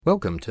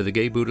Welcome to the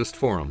Gay Buddhist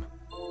Forum,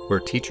 where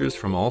teachers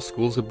from all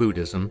schools of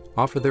Buddhism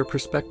offer their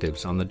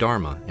perspectives on the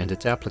Dharma and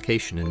its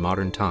application in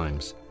modern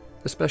times,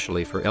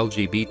 especially for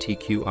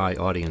LGBTQI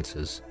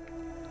audiences.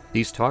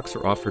 These talks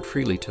are offered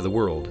freely to the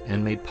world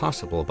and made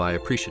possible by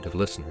appreciative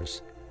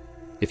listeners.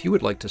 If you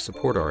would like to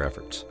support our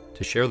efforts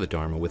to share the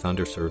Dharma with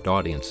underserved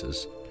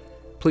audiences,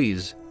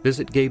 please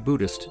visit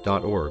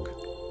gaybuddhist.org.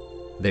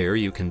 There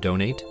you can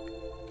donate,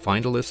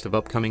 find a list of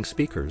upcoming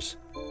speakers,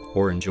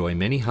 or enjoy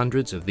many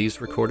hundreds of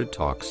these recorded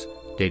talks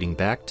dating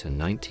back to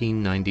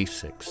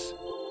 1996.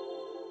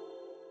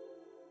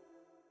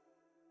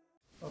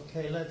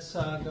 Okay, let's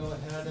go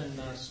ahead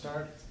and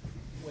start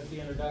with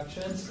the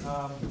introductions.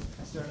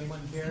 Is there anyone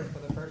here for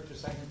the first or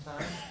second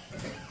time?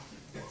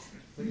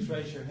 Please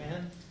raise your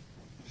hand.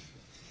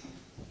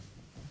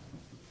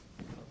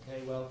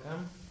 Okay,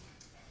 welcome.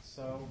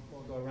 So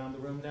we'll go around the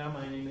room now.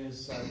 My name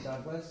is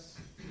Douglas.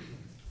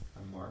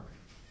 I'm Mark.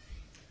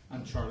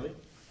 I'm Charlie.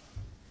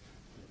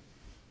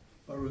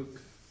 Baruch.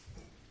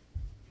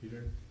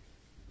 Peter.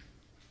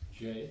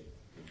 Jay.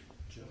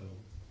 Joe.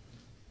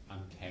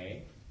 I'm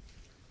Kay.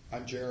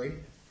 I'm Jerry.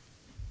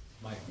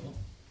 Michael.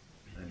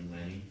 I'm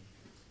Lenny.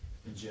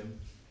 And Jim.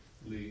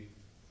 Lee.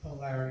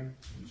 Larry.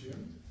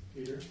 Jim.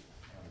 Peter.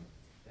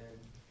 Ben.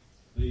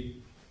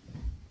 Lee.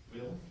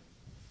 Will.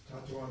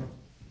 Tatuan.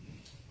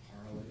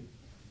 Harley.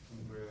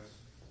 Andreas.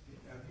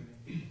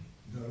 Anthony.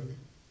 Doug.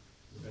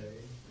 Ray.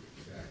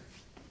 Jack.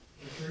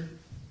 Richard.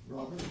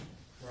 Robert.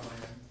 Brian.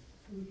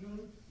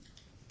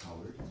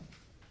 Howard.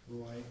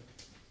 Roy.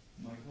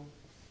 Michael.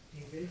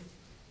 Evie.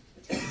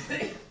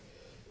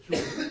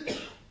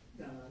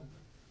 Don.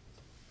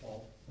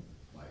 Paul.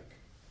 Mike.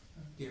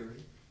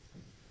 Gary.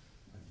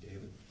 I'm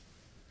David.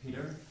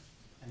 Peter.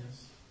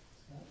 Yes.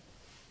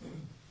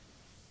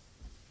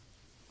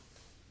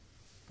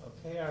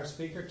 Okay, our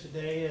speaker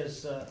today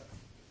is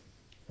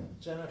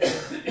Jennifer.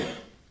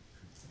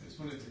 I just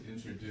wanted to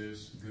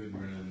introduce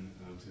Gudrun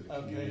to the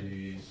Okay.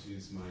 community.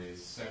 She's my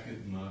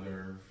second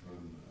mother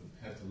from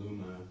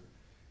Petaluma,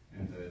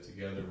 and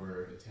together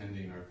we're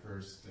attending our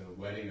first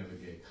wedding of a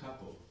gay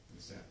couple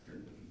this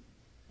afternoon.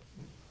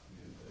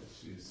 And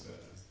she's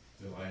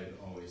delighted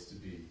always to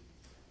be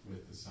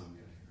with the Sangha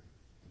here.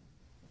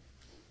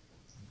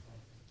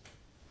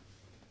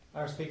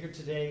 Our speaker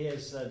today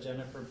is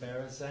Jennifer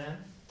Berezan,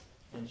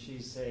 and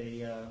she's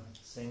a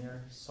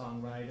singer,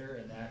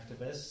 songwriter, and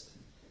activist.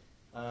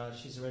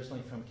 She's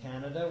originally from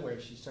Canada, where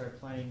she started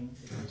playing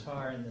the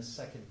guitar in the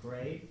second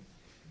grade,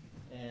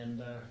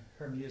 and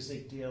her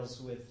music deals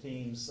with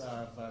themes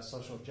of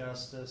social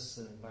justice,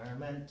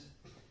 environment,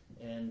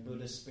 and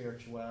Buddhist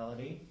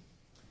spirituality.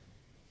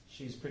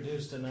 She's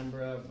produced a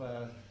number of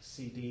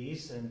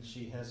CDs, and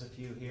she has a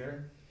few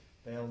here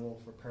available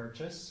for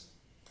purchase.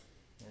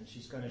 And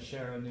she's going to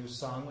share a new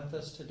song with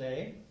us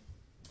today.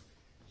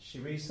 She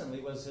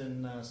recently was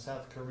in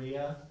South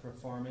Korea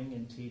performing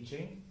and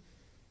teaching.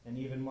 And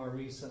even more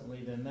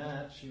recently than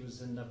that, she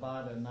was in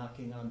Nevada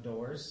knocking on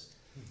doors,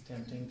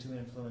 attempting to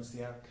influence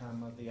the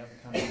outcome of the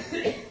upcoming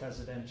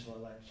presidential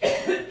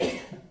election.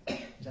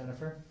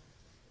 Jennifer?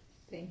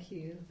 Thank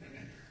you.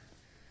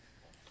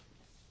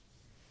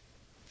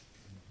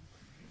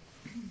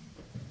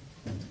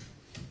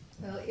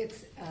 Well,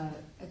 it's a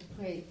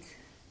great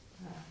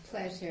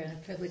pleasure and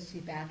a privilege to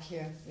be back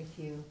here with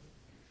you.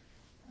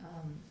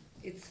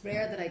 It's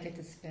rare that I get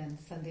to spend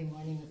Sunday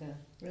morning with a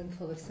room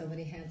full of so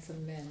many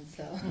handsome men,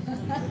 so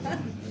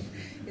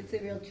it's a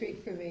real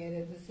treat for me,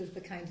 and this is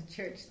the kind of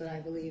church that I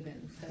believe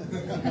in. So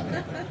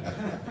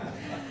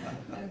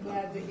I'm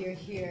glad that you're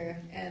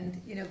here,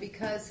 and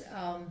because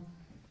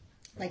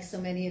like so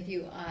many of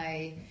you,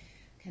 I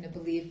kind of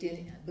believe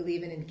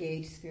in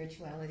engaged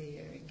spirituality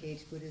or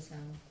engaged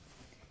Buddhism.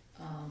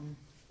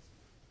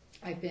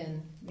 I've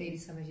been, maybe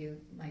some of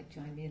you might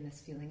join me in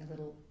this, feeling a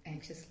little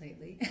anxious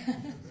lately.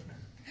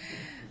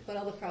 But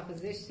all the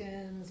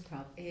propositions,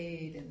 Prop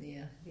 8,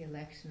 and the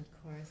election,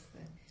 of course, the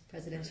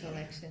presidential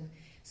election.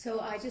 So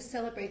I just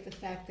celebrate the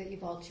fact that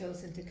you've all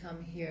chosen to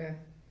come here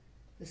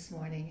this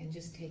morning and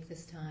just take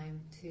this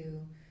time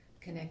to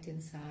connect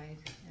inside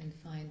and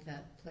find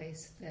that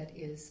place that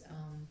is,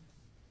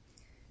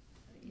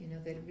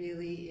 that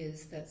really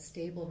is that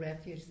stable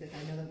refuge that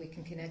I know that we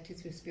can connect to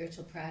through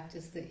spiritual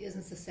practice that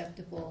isn't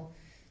susceptible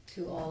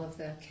to all of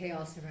the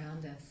chaos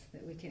around us,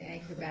 that we can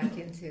anchor back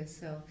into.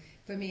 So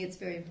for me, it's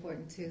very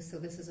important too. So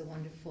this is a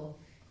wonderful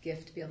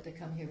gift to be able to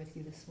come here with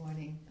you this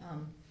morning.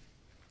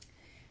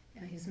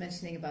 He was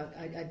mentioning about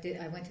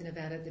I went to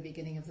Nevada at the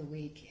beginning of the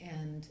week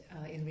and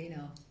in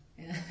Reno,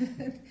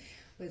 and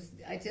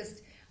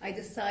I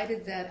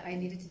decided that I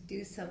needed to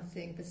do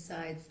something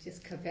besides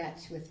just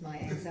kvetch with my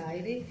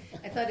anxiety.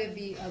 I thought it'd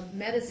be a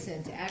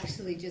medicine to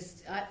actually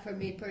just, for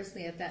me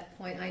personally at that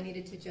point, I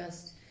needed to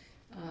just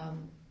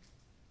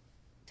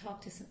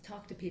talk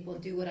to people,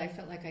 do what I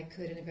felt like I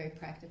could in a very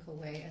practical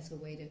way as a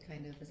way to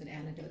as an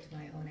antidote to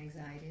my own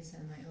anxieties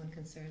and my own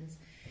concerns.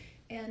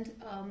 And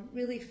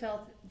really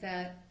felt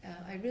that,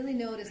 I really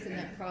noticed in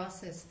that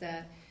process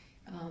that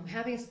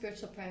having a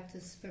spiritual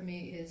practice for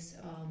me is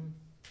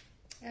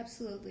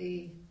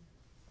absolutely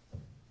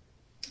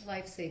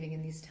life-saving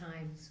in these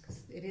times,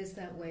 because it is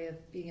that way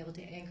of being able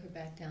to anchor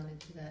back down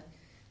into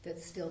that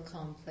still,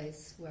 calm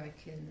place where I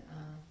can,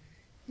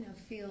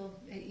 feel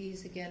at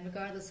ease again,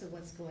 regardless of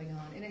what's going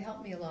on. And it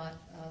helped me a lot.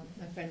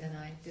 My friend and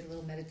I did a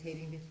little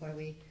meditating before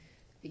we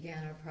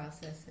began our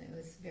process, and it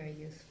was very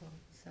useful.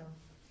 So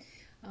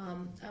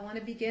I want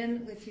to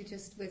begin with you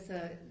just with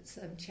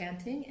some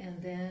chanting, and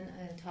then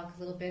talk a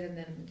little bit, and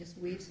then just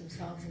weave some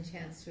songs and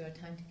chants through our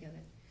time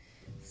together.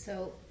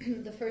 So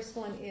the first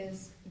one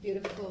is a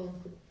beautiful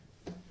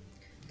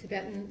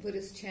Tibetan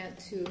Buddhist chant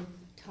to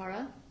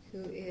Tara,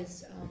 who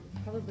is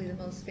probably the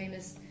most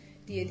famous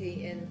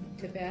deity in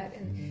Tibet.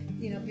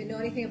 And if you know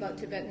anything about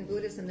Tibetan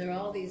Buddhism, there are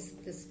all this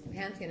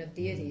pantheon of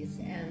deities,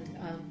 and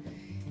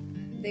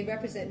they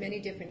represent many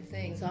different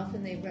things.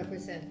 Often they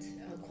represent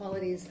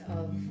qualities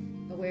of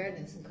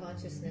awareness and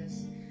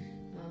consciousness,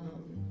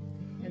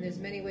 and there's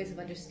many ways of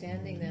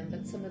understanding them,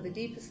 but some of the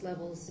deepest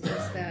levels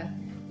is that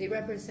they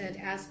represent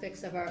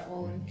aspects of our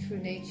own true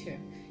nature.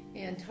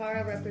 And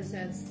Tara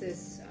represents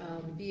this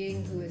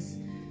being who is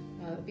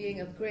being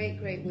of great,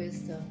 great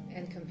wisdom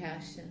and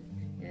compassion.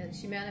 And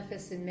she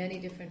manifests in many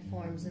different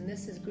forms. And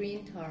this is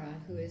Green Tara,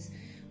 who is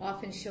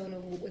often shown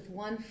with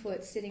one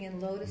foot sitting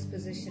in lotus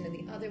position and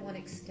the other one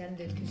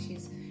extended, because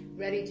she's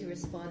ready to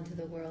respond to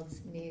the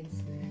world's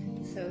needs.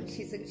 So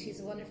she's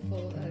a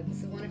wonderful.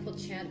 It's a wonderful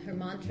chant. Her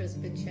mantra has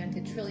been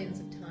chanted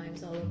trillions of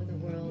times all over the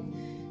world.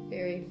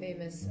 Very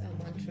famous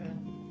mantra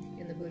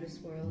in the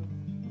Buddhist world.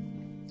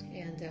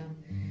 And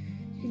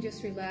you can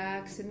just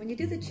relax. And when you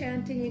do the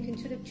chanting, you can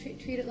sort of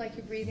treat it like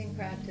your breathing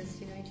practice.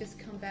 You just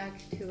come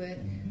back to it.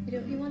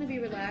 You want to be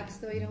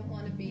relaxed, though. You don't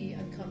want to be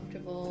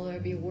uncomfortable or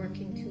be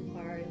working too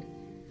hard.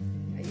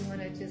 You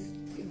want to just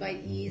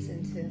invite ease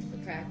into the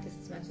practice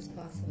as much as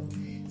possible.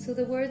 So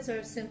the words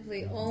are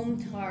simply Om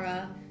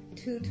Tara,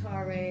 Tu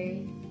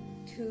Tare,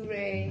 Tu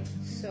Re,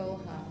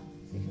 Soha.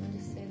 So if you want to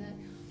just say that.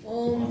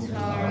 Om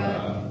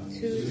Tara,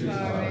 Tu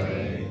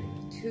Tare,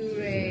 Tu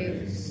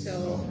Re,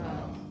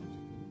 Soha.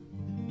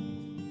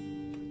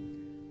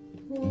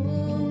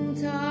 Om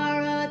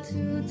Tara,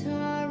 Tu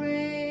Tare,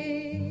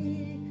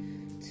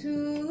 Tu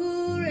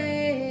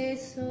Re,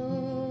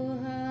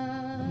 Soha.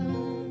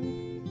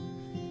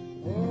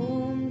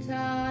 Om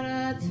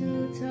Tara, Tu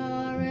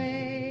Tare,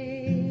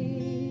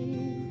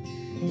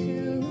 Tu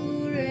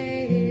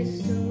Re,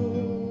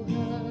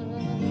 Soha.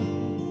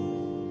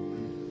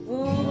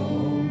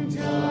 Om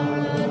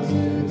Tara,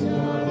 Tu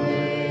Tare,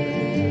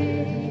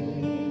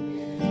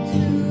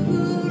 Tu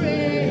Re,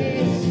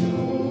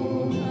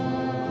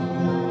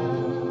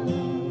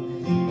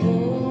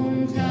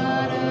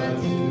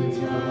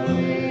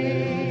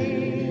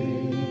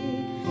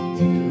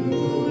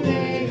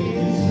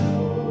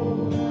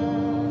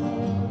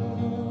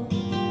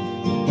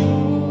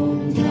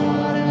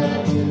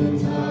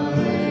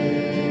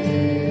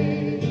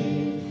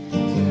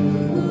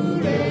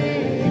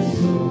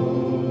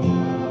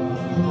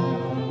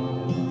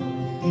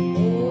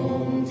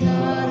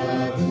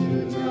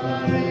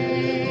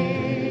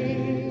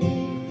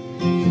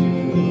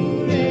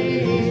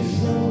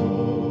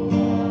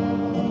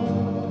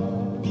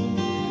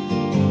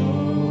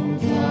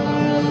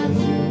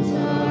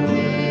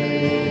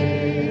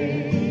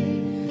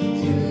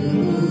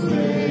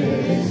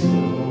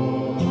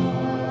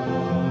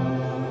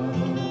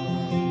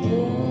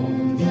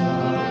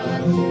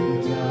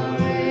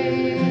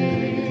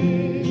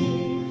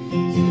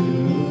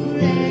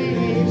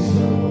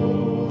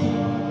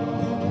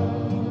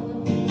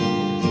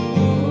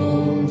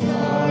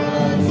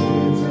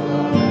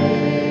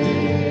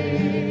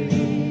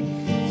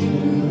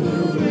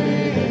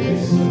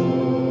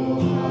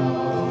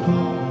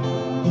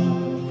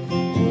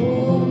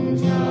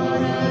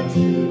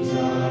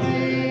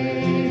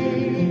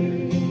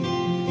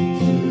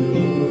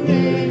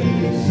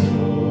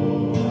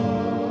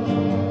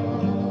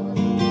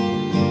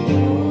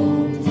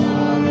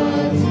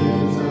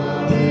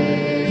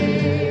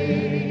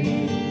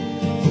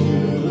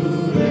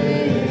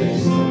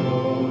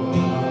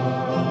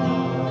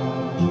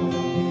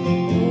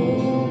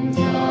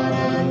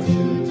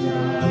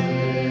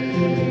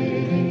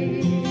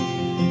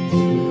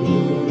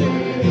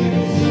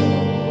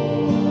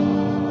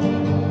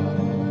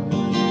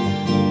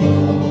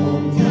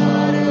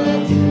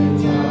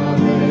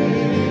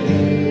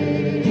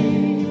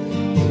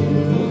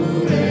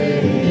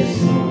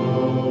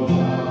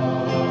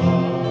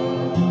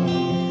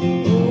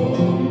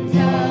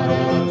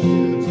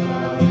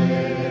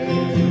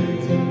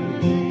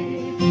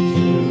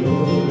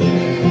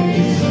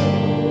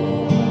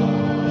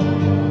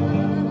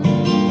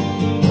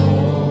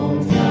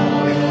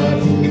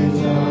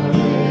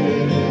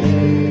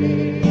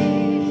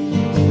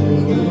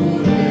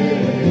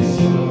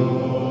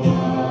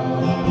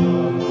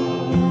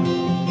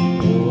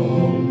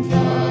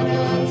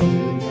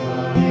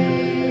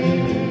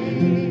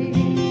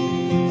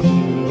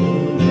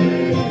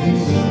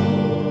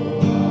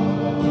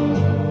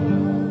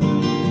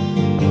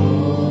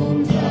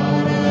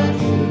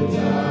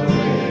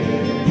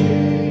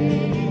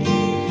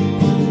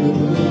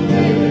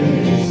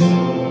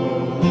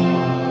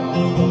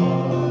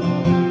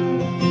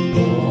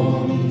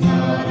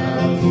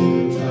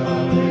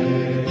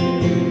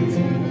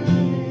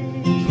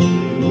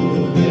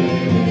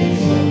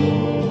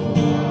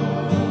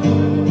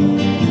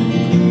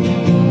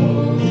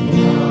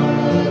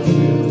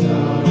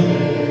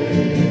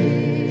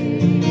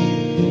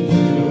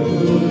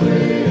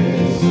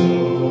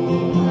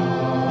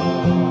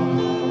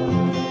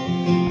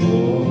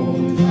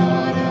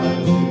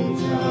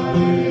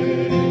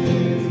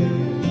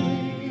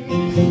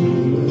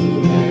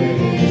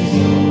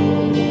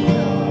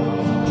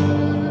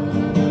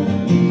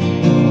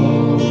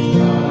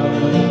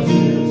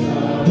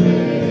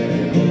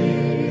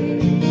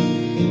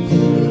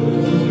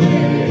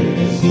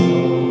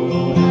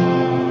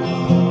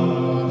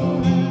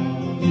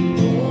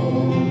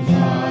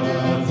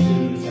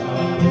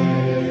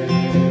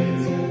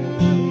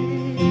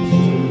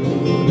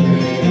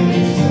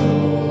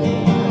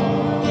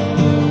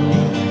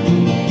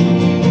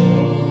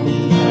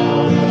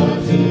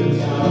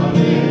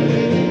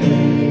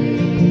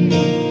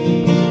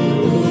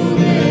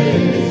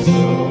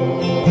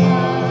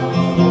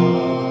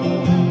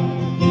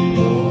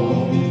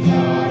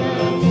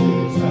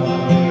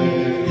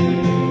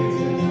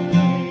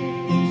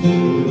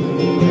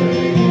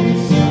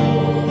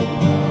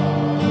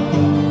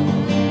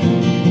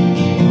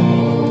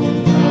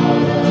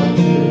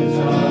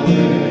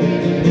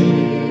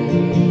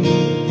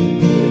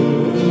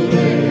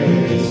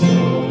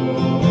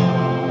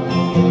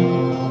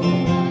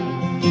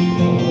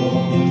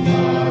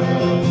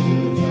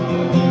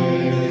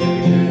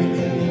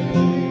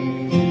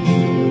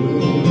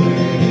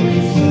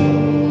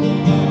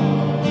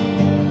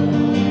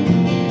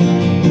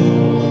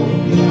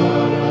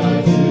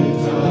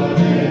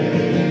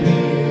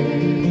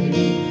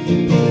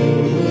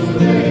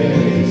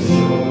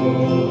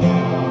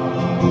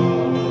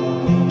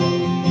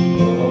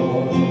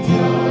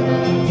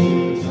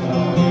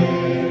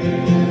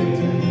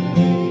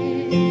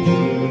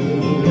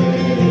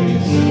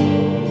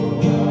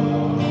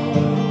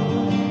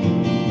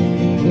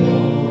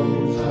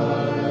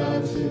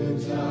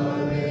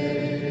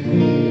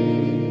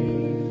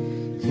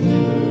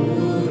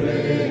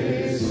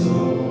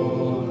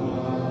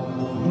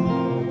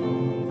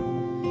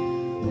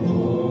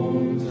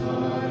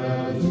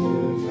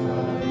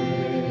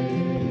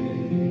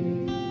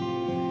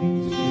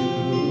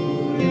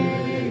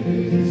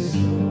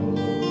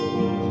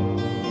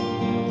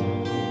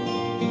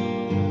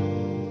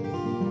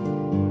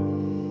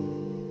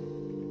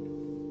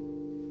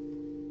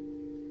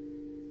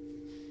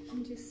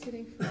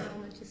 sitting for a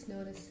moment, just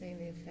noticing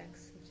the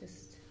effects of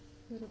just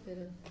a little bit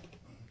of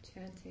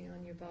chanting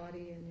on your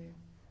body and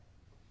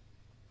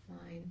your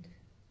mind,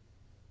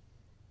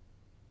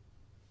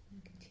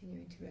 and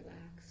continuing to relax.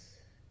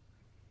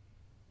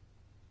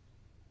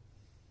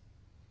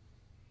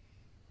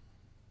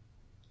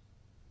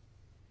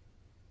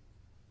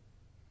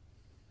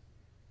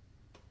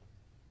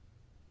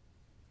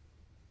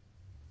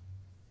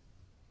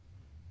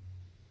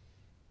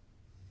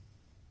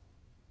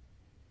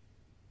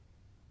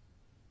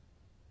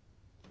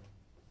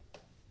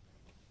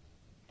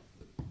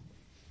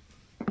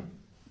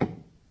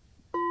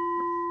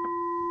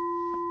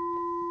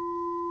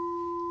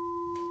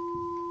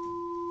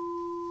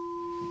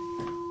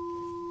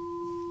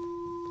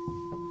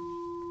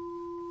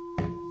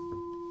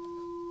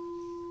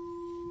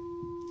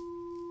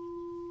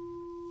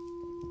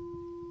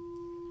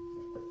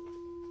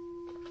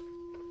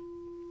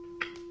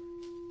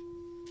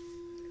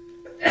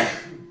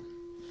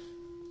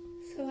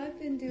 So I've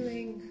been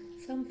doing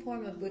some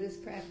form of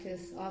Buddhist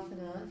practice off and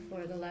on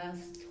for the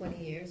last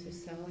 20 years or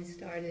so. I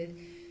started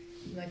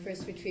my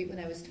first retreat when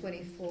I was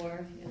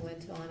 24 and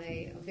went on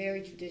a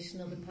very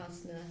traditional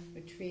Vipassana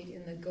retreat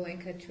in the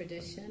Goenka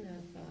tradition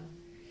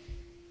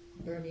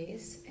of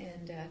Burmese,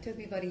 and it took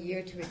me about a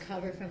year to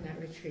recover from that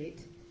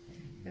retreat.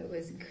 It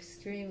was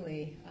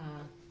extremely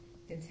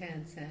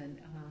intense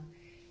and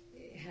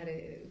it had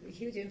a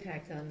huge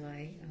impact on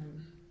my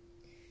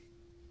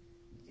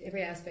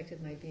every aspect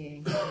of my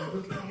being.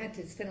 I had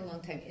to spend a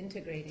long time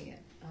integrating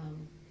it.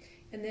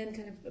 And then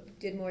kind of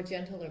did more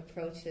gentle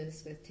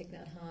approaches with Thich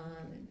Nhat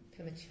Hanh and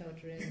Pema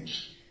Chodron,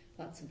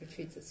 lots of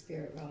retreats at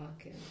Spirit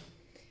Rock.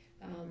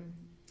 And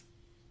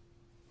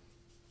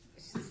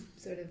it's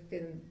just sort of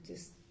been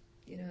just,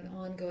 an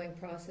ongoing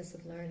process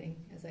of learning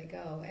as I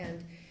go.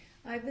 And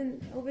I've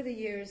been, over the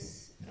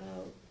years,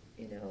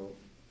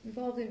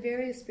 involved in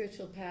various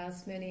spiritual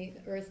paths, many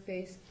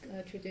earth-based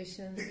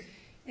traditions.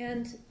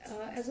 And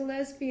as a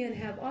lesbian,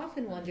 have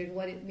often wondered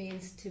what it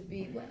means to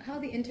be, how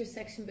the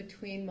intersection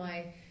between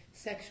my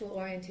sexual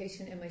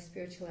orientation and my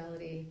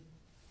spirituality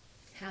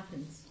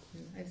happens.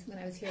 When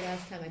I was here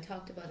last time, I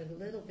talked about it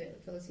a little bit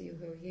with those of you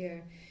who were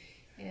here.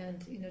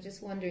 And,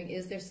 just wondering,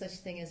 is there such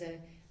thing as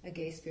a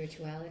gay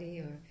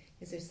spirituality, or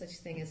is there such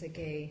thing as a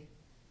gay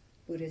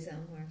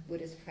Buddhism or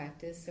Buddhist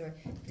practice, or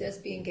does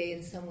being gay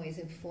in some ways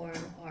inform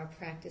our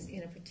practice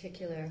in a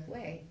particular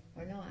way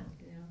or not,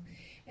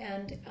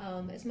 And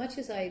as much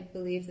as I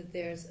believe that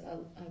there's a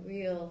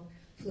real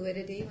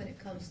fluidity when it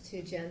comes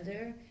to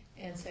gender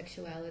and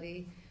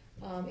sexuality,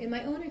 in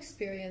my own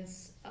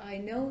experience, I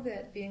know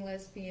that being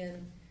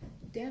lesbian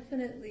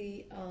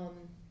definitely,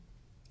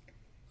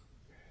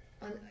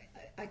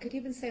 I could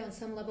even say on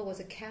some level, was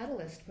a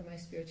catalyst for my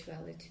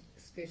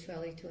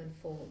spirituality to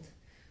unfold.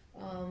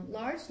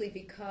 Largely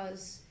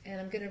because,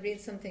 and I'm going to read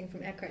something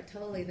from Eckhart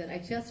Tolle that I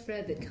just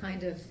read that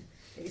kind of,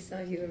 maybe some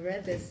of you have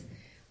read this,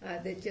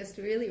 that just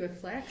really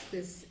reflects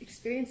this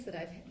experience that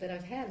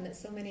I've had, and that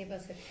so many of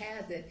us have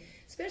had, that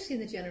especially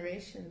in the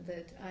generation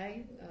that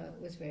I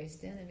was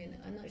raised in. I mean,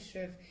 I'm not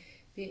sure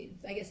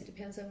I guess it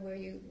depends on where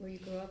you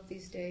grow up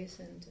these days,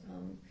 and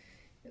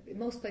in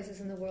most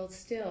places in the world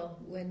still,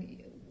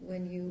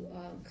 when you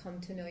come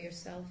to know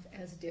yourself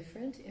as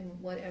different in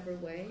whatever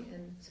way,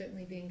 and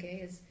certainly being gay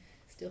is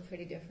still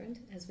pretty different,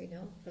 as we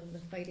know from the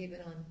fight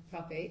even on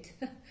Prop 8.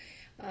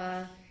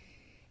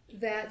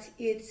 That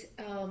it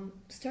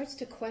starts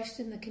to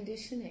question the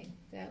conditioning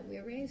that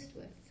we're raised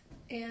with.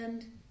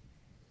 And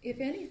if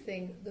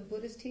anything, the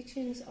Buddhist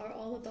teachings are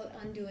all about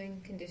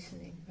undoing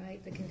conditioning, right?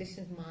 The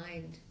conditioned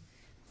mind,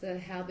 the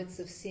habits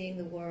of seeing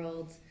the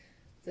world,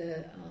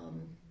 the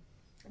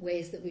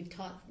ways that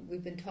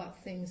we've been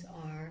taught things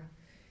are.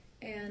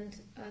 And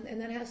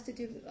that has to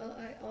do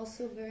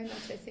also very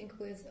much, I think,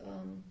 with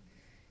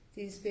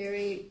these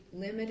very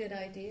limited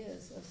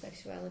ideas of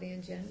sexuality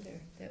and gender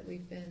that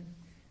we've been,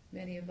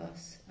 many of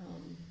us,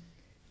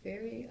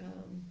 very,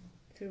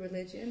 through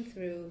religion,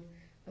 through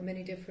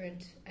many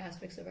different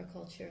aspects of our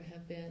culture,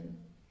 have been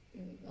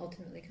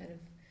ultimately kind of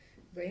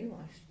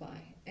brainwashed by.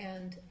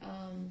 And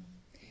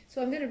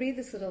so I'm going to read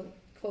this little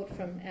quote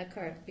from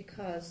Eckhart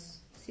because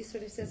he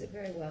sort of says it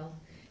very well.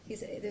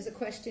 There's a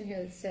question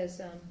here that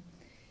says,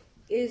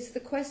 in the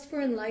quest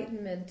for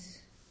enlightenment,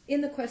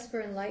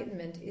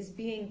 is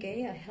being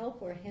gay a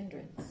help or a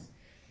hindrance?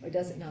 Or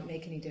does it not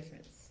make any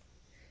difference?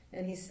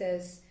 And he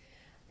says,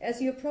 as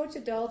you approach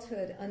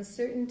adulthood,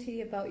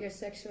 uncertainty about your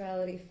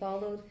sexuality,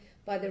 followed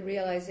by the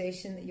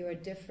realization that you are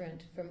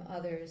different from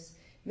others,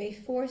 may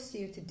force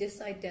you to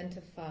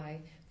disidentify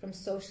from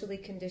socially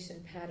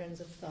conditioned patterns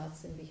of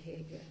thoughts and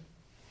behavior.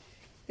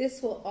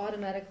 This will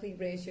automatically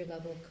raise your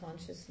level of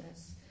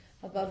consciousness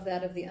above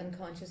that of the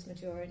unconscious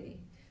majority,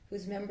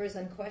 whose members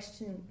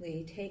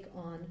unquestionably take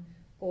on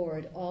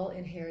board all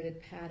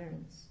inherited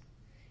patterns.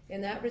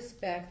 In that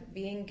respect,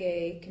 being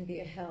gay can be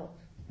a help.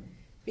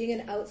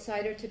 Being an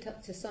outsider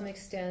to some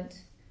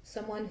extent,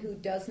 someone who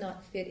does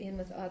not fit in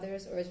with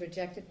others or is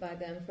rejected by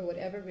them for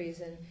whatever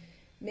reason,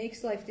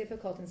 makes life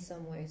difficult in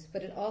some ways,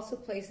 but it also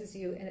places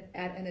you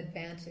at an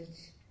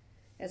advantage,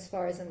 as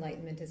far as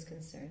enlightenment is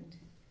concerned.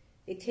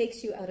 It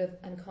takes you out of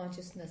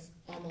unconsciousness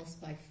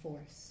almost by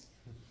force.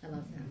 I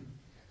love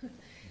that.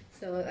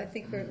 So I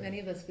think for many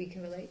of us we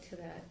can relate to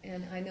that.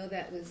 And I know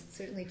that was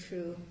certainly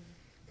true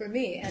for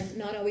me, and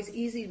not always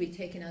easy to be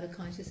taken out of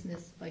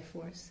consciousness by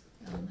force,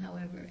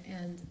 however.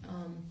 And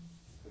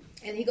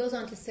he goes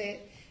on to say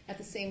at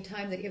the same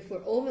time that if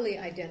we're overly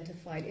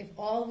identified, if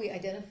all we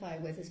identify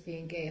with is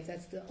being gay, if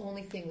that's the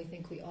only thing we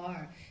think we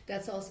are,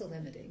 that's also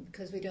limiting,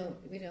 because we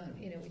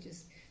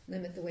just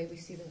limit the way we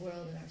see the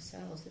world and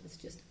ourselves, if it's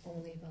just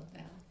only about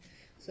that.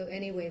 So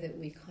any way that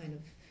we kind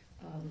of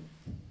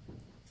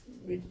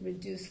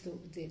reduce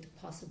the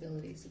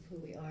possibilities of who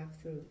we are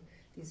through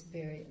these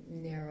very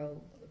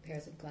narrow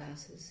pairs of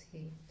glasses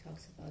he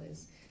talks about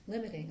as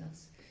limiting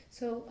us.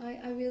 So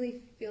I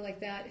really feel like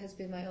that has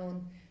been my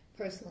own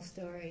personal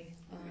story.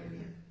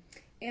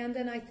 And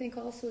then I think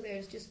also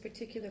there's just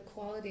particular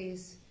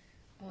qualities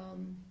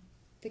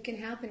that can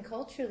happen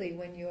culturally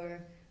when you're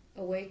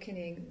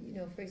awakening.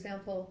 For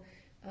example,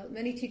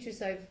 many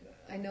teachers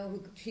I know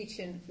who teach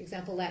in, for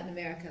example, Latin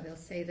America, they'll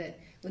say that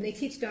when they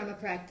teach Dharma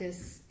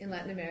practice in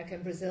Latin America,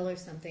 in Brazil or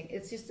something,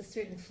 it's just a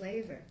certain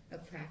flavor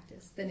of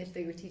practice than if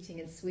they were teaching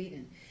in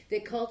Sweden. The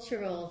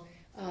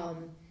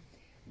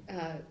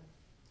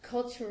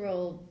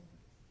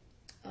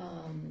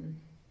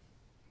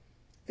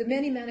the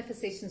many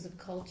manifestations of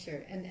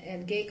culture,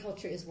 and gay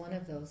culture is one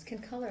of those, can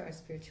color our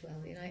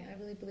spirituality, and I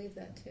really believe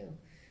that too.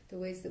 The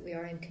ways that we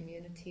are in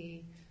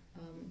community,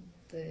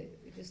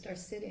 just our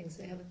sittings,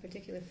 they have a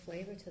particular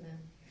flavor to them.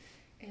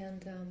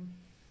 And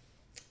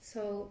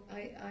so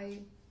I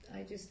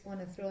just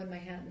want to throw in my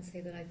hat and say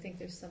that I think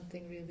there's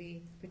something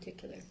really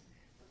particular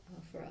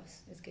for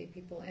us as gay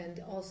people.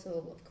 And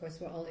also, of course,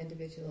 we're all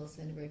individuals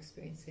and we're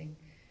experiencing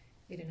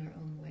it in our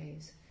own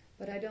ways.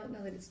 But I don't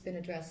know that it's been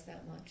addressed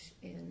that much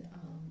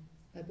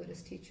by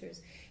Buddhist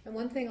teachers. And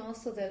one thing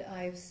also that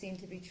I've seen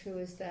to be true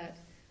is that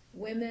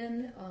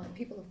women,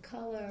 people of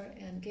color,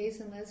 and gays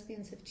and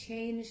lesbians have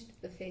changed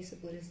the face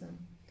of Buddhism,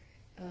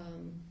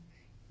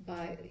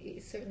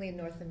 certainly in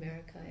North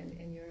America and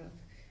in Europe,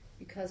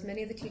 because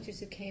many of the teachers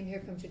who came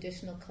here from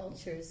traditional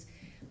cultures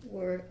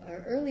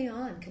are early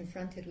on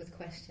confronted with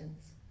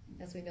questions.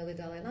 As we know, the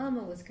Dalai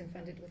Lama was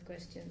confronted with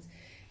questions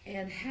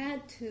and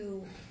had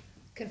to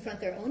confront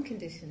their own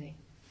conditioning,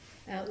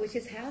 which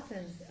has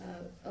happened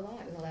a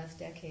lot in the last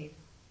decade.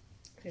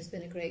 There's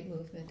been a great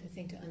movement, I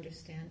think, to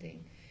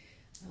understanding.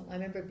 I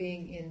remember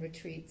being in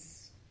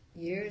retreats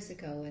years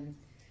ago and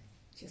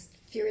just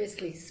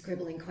furiously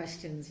scribbling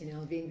questions,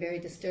 being very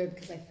disturbed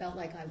because I felt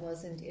like I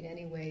wasn't in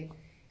any way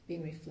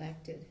being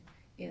reflected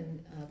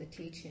in the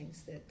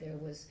teachings, that there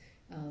was,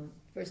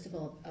 first of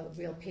all, a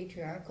real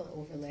patriarchal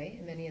overlay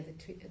in many of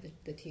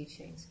the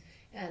teachings.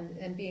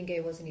 And being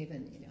gay wasn't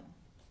even,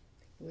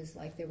 it was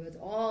like there was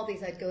all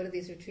these, I'd go to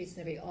these retreats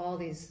and there'd be all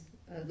these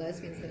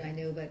lesbians that I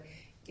knew, but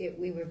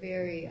we were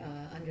very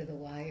under the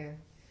wire.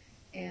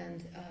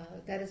 And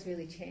that has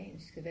really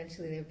changed.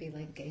 Eventually there would be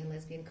like gay and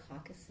lesbian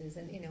caucuses,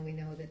 and we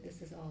know that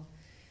this is all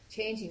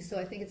changing. So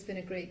I think it's been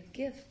a great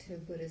gift to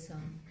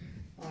Buddhism,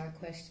 our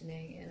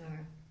questioning and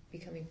our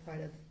becoming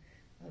part of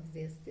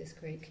this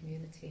great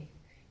community.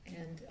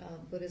 And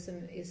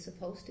Buddhism is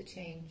supposed to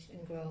change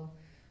and grow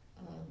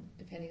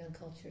depending on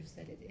cultures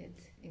that it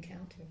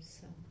encounters.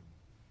 So.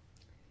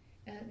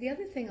 The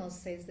other thing I'll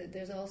say is that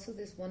there's also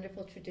this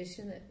wonderful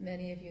tradition that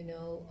many of you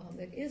know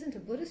that isn't a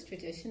Buddhist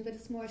tradition, but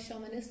it's more a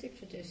shamanistic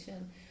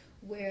tradition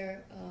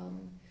where,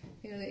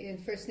 in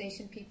First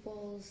Nation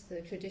peoples,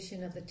 the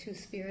tradition of the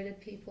two-spirited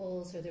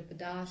peoples or the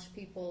Badash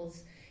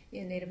peoples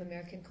in Native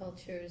American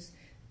cultures,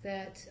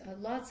 that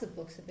lots of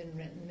books have been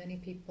written. Many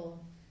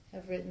people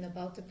have written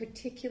about the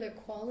particular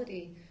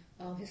quality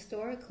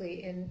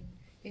historically in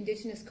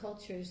indigenous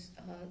cultures,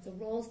 the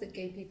roles that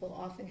gay people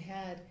often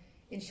had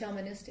in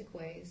shamanistic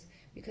ways,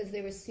 because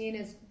they were seen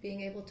as being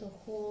able to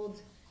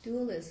hold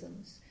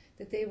dualisms,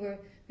 that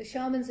the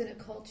shamans in a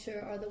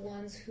culture are the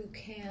ones who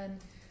can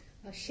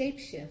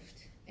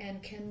shapeshift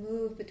and can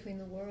move between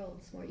the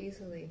worlds more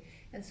easily.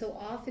 And so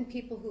often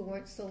people who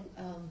weren't so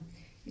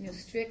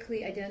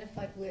strictly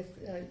identified with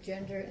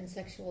gender and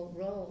sexual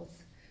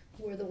roles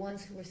were the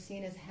ones who were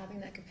seen as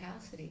having that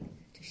capacity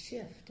to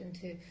shift and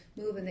to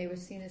move, and they were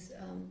seen as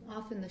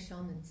often the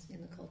shamans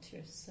in the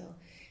cultures. So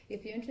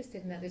if you're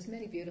interested in that, there's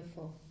many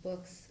beautiful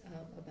books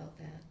about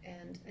that,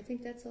 and I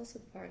think that's also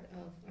part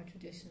of our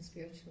tradition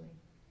spiritually.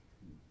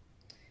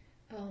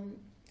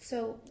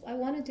 So I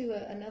want to do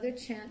another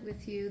chant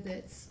with you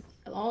that's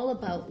all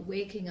about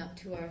waking up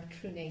to our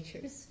true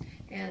natures,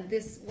 and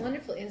this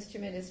wonderful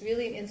instrument is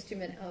really an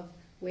instrument of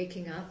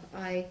waking up.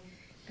 I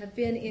have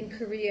been in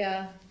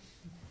Korea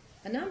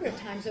a number of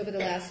times over the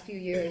last few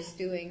years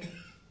being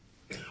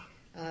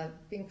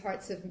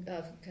parts of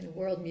kind of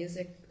world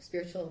music,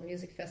 spiritual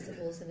music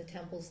festivals in the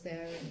temples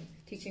there, and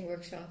teaching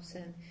workshops.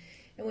 And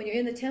when you're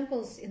in the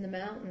temples in the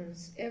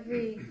mountains,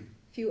 every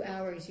few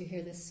hours you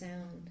hear this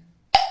sound.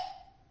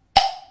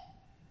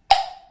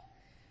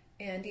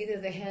 And either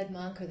the head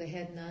monk or the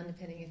head nun,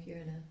 depending if you're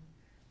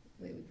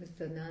with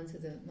the nuns or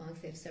the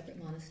monks, they have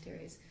separate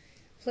monasteries.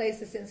 plays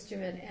this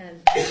instrument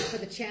and for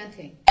the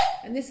chanting.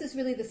 And this is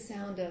really the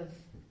sound of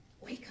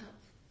wake up.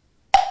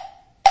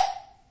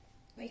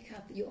 Wake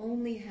up. You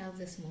only have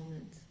this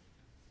moment.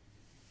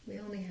 We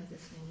only have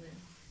this moment.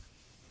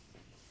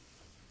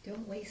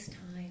 Don't waste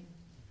time.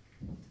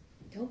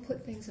 Don't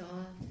put things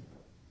off.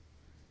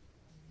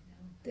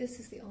 This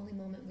is the only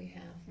moment we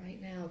have right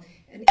now.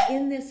 And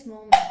in this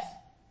moment,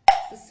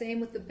 it's the same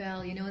with the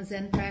bell. You know, in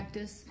Zen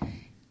practice,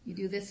 you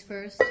do this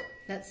first.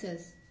 That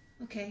says,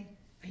 okay,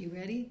 are you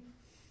ready?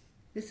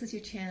 This is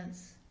your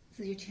chance. This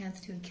is your chance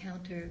to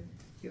encounter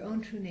your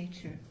own true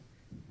nature.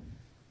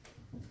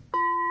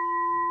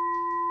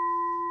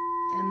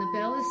 And the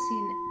bell is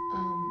seen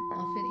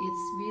often,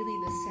 it's really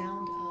the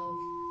sound of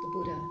the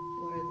Buddha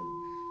or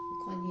the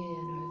Kuan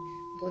Yin or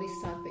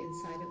Bodhisattva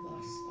inside of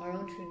us, our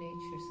own true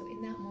nature. So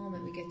in that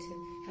moment we get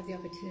to have the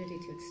opportunity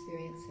to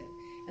experience it.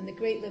 And the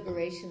great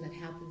liberation that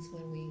happens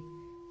when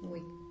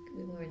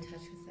we're in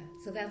touch with that.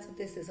 So that's what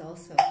this is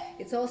also.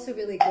 It's also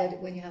really good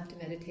when you have to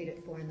meditate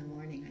at 4 a.m,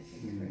 I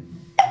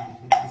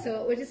think.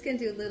 So we're just going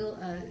to do a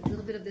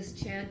little bit of this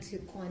chant to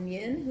Kuan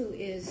Yin, who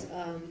is...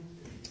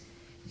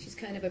 she's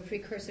kind of a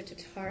precursor to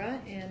Tara,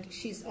 and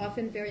she's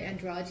often very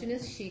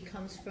androgynous. She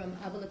comes from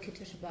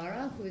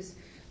Avalokiteshvara, who is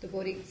the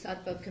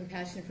Bodhisattva of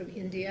compassion from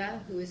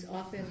India, who is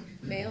often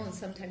male and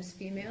sometimes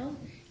female,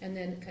 and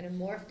then kind of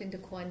morphed into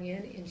Kuan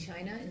Yin in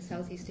China, in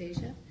Southeast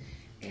Asia,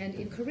 and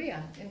in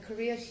Korea. In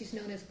Korea, she's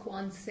known as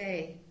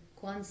Kwanse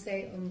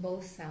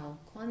Umbosal,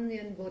 Kuan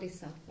Yin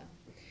Bodhisattva.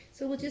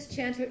 So we'll just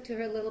chant her to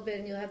her a little bit,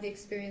 and you'll have the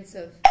experience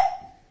of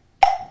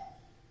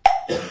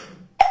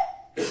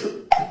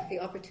the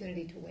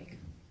opportunity to wake.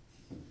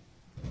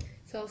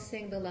 So I'll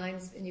sing the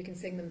lines, and you can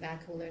sing them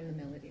back. We'll learn the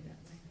melody that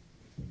way.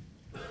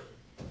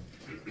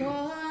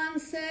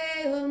 Kwanse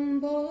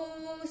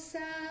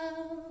Umbosal,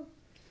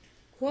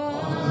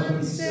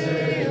 Kwanse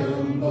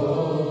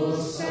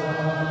Umbosal,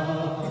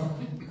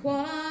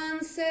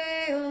 Kwanse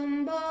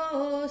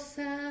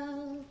Umbosal,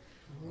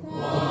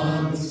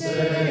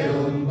 Kwanse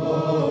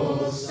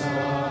Umbosal,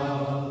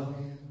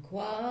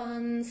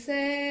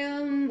 Kwanse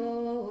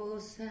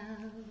Umbosal,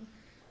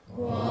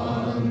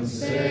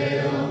 Kwanse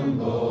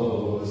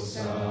Umbosal,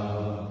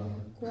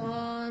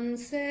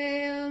 Kwanse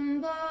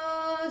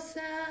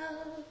Umbosal,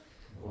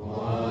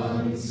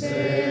 Kwanse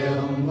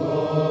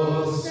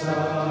Umbosal.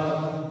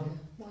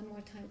 One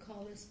more time,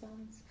 call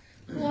response.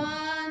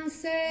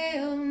 Kwanse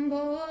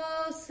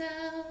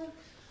Umbosal,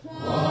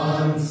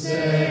 Kwanse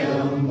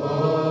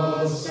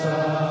Umbosal,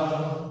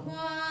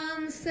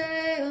 Kwanse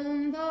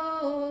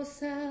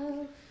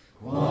Umbosal,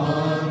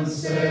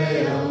 Kwanse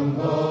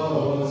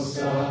Umbosal,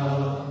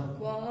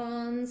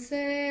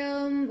 Kwanse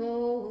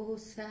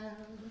Umbosal,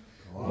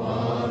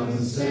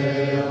 Kwanse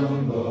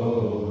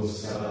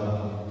Umbosal,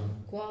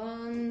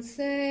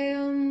 Kwanse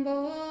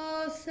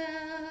Umbosal,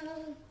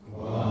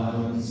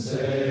 Kwanse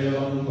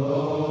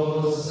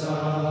Umbosal.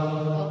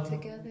 All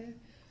together.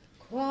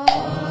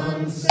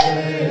 Kwanse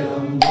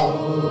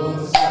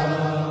Umbosal,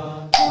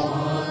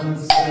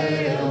 Kwanse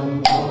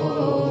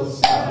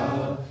Umbosal,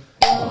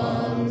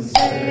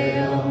 Kwanse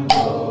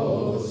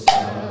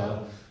Umbosal,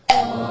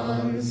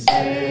 Kwanse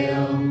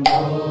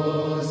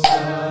Umbosal,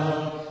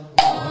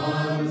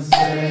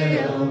 Kwanse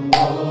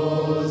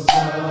Umbosal,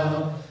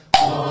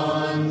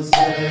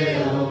 Kwanse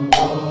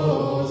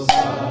Umbosal,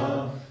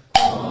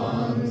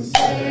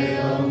 Kwanse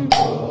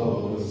Umbosal.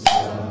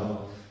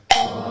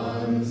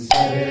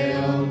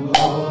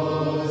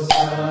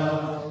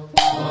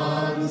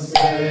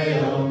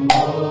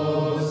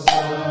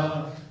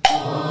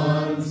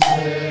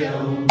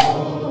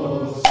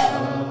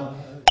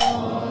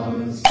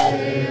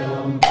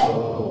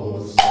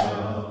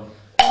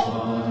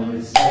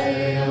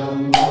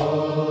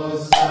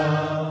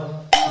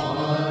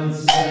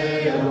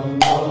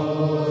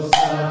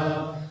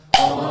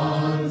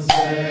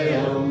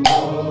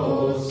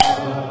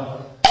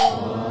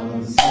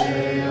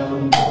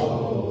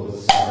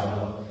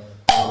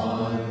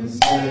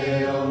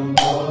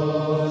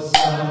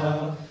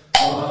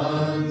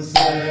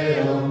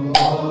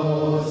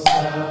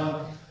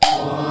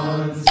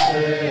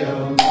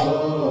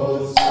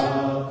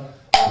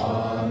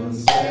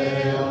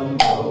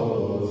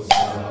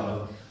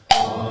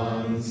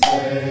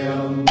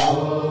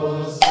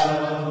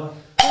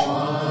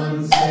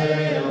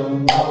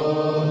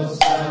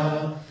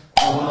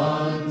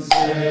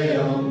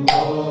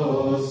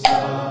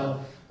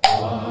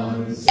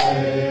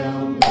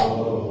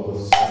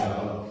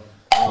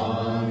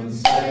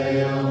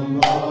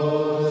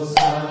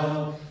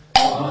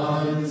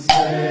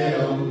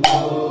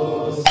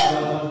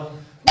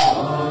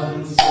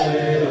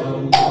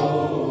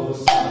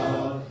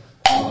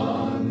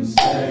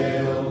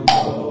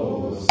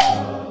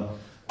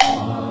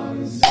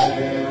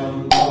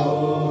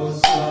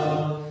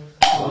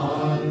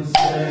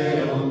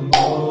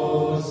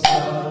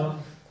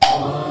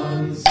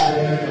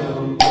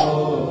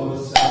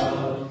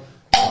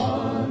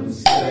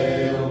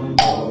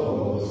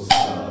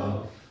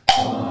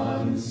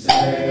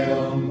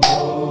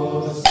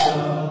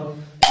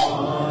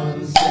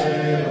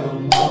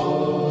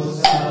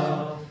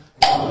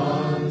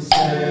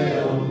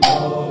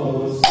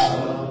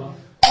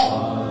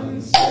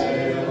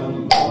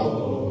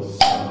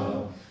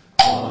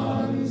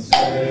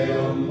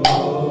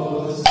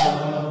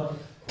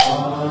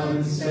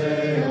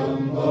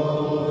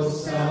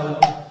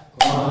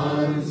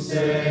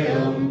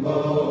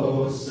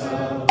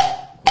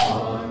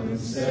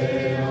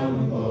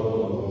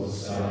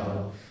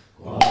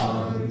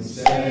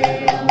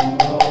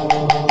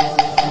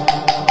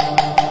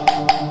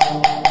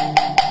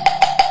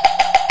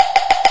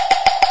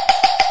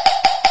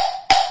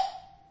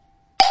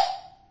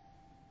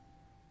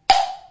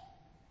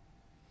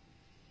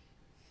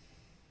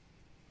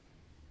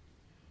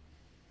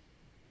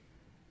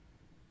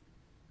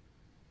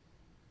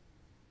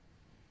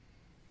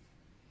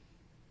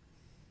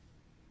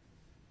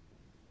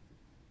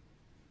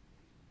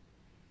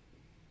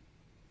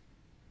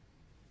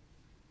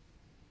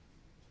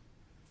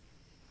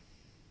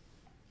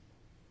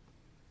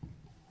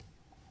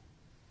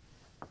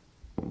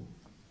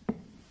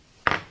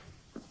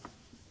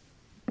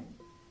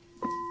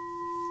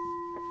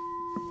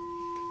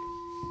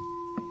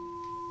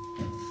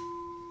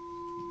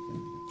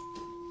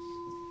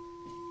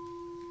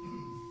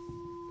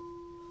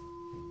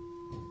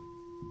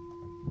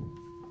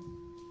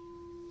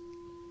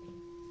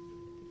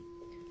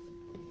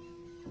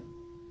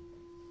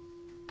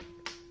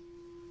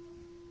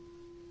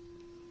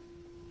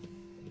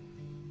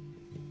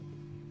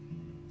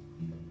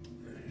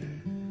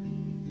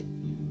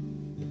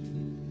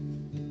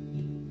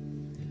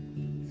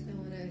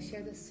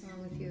 share this song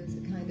with you as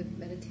a kind of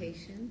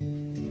meditation.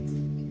 You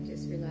can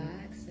just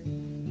relax.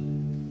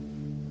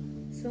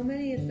 And so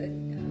many of the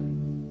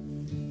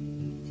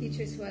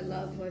teachers who I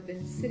love, who I've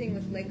been sitting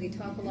with lately,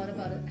 talk a lot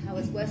about it, how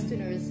as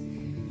Westerners,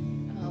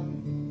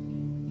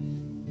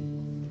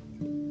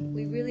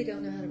 we really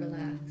don't know how to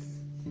relax.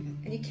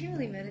 And you can't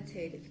really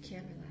meditate if you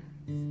can't relax.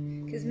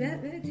 Because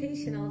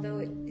meditation, although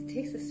it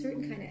takes a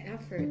certain kind of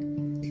effort,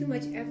 too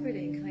much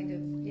efforting kind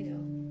of,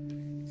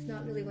 it's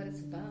not really what it's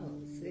about.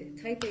 So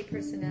type A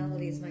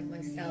personalities like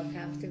myself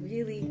have to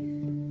really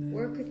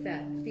work with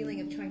that feeling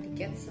of trying to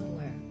get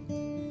somewhere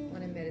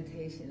when I'm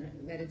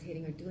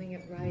meditating or doing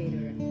it right,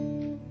 or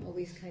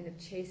always kind of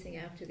chasing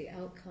after the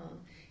outcome.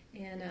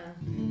 And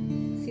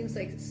it seems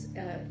like,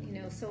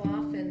 so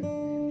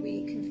often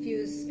we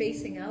confuse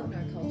spacing out in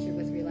our culture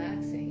with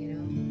relaxing,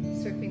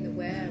 surfing the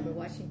web or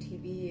watching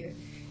TV, or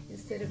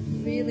instead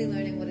of really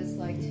learning what it's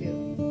like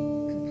to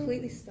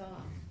completely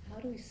stop. How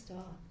do we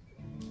stop?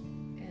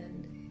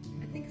 And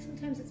I think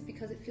sometimes it's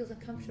because it feels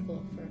uncomfortable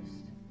at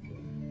first.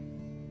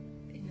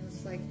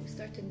 It's like we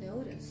start to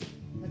notice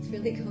what's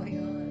really going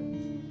on.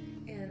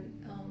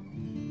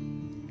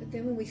 But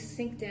then when we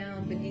sink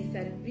down beneath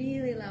that and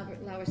really allow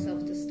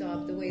ourselves to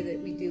stop the way that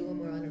we do when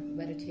we're on a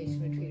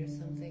meditation retreat or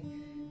something,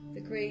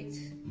 the great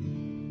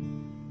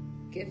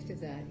gift of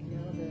that,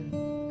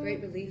 the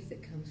great relief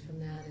that comes from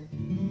that.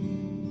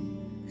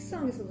 And this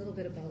song is a little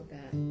bit about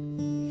that.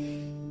 And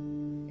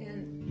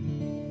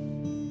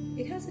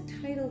it has a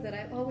title that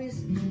I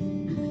always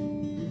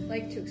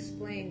like to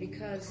explain,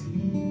 because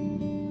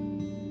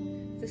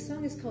the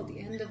song is called The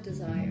End of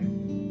Desire.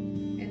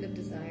 End of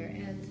Desire.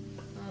 And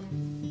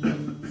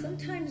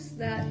sometimes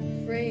that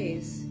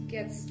phrase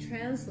gets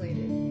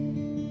translated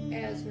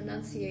as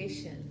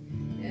renunciation.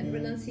 And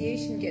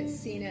renunciation gets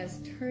seen as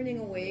turning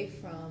away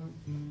from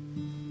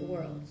the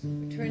world,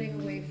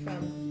 turning away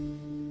from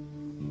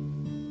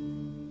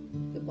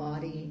the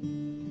body,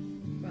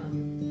 from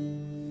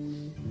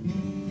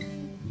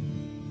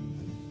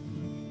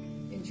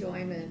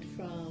enjoyment,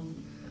 from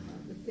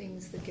the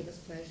things that give us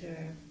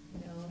pleasure,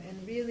 and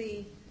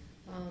really,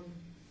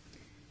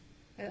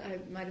 I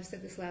might have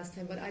said this last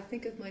time, but I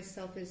think of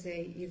myself as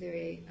either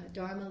a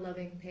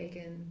Dharma-loving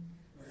pagan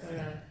or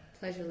a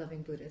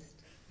pleasure-loving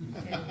Buddhist.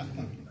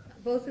 And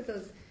both of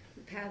those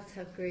paths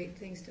have great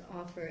things to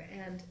offer.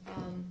 And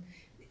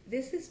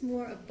this is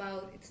more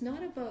about, it's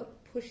not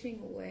about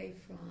pushing away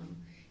from,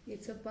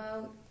 it's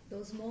about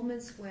those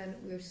moments when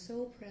we're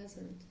so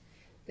present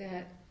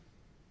that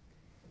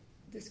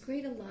this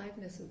great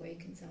aliveness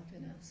awakens up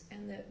in us,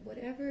 and that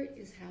whatever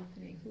is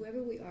happening,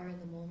 whoever we are in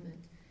the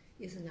moment,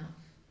 is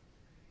enough.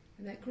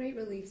 And that great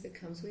relief that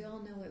comes, we all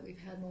know it, we've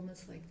had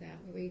moments like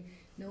that, where we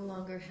no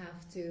longer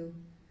have to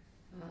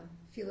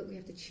feel that we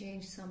have to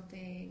change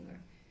something, or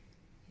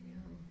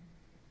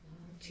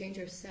change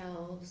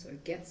ourselves, or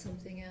get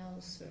something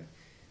else, or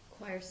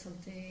acquire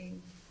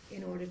something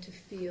in order to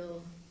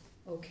feel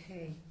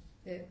okay.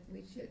 That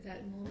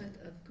moment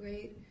of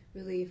great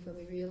relief when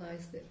we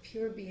realize that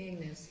pure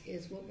beingness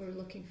is what we're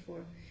looking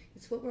for.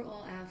 It's what we're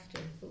all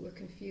after, but we're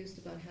confused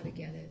about how to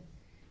get it,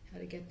 how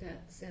to get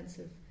that sense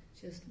of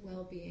just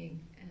well-being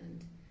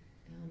and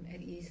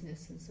at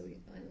easeness. And so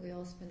we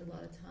all spend a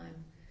lot of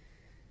time,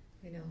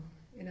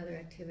 in other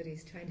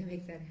activities trying to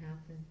make that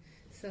happen.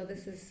 So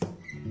this is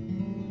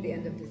The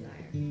End of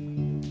Desire.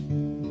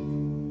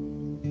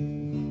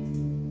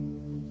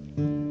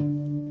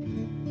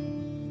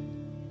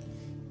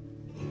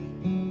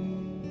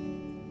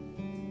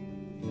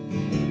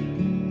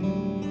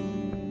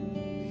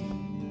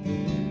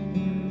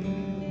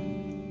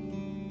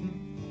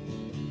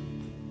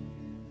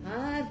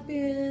 I've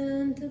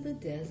been to the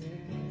desert,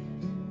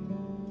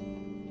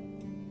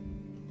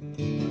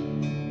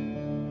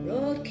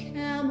 rode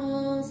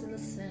camels in the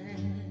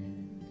sand,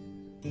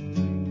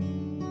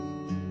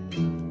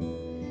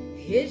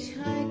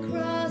 hitchhiked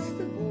across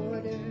the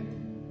border,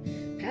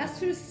 passed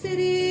through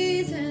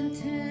cities and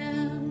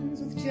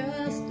towns with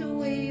just a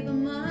wave of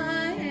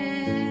my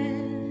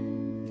hand,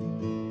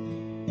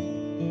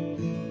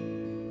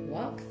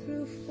 walked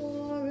through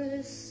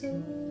forests so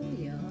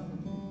young,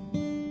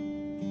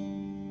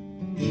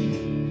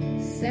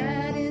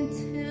 sat in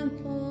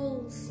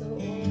temples so old.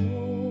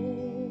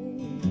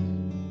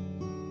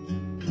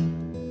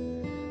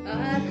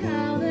 I've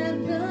howled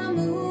at the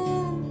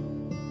moon,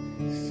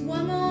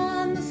 swum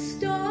on the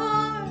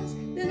stars,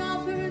 then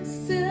offered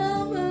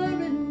silver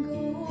and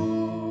gold.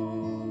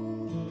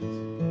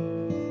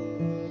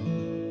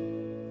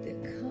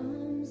 There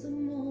comes a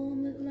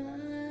moment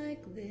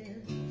like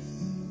this,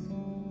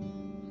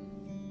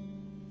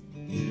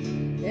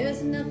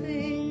 there's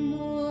nothing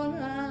more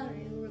I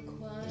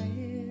require.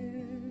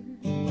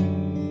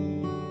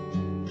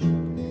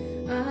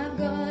 I've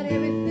got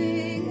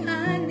everything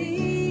I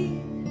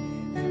need,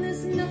 and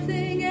there's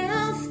nothing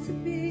else to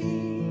be.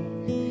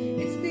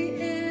 It's the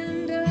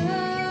end of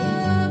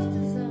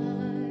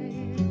desire,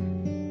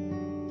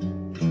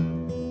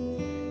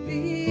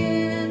 the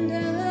end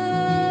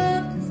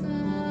of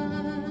desire.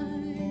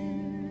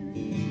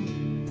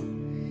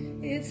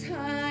 It's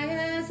high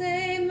as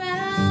a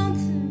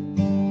mountain,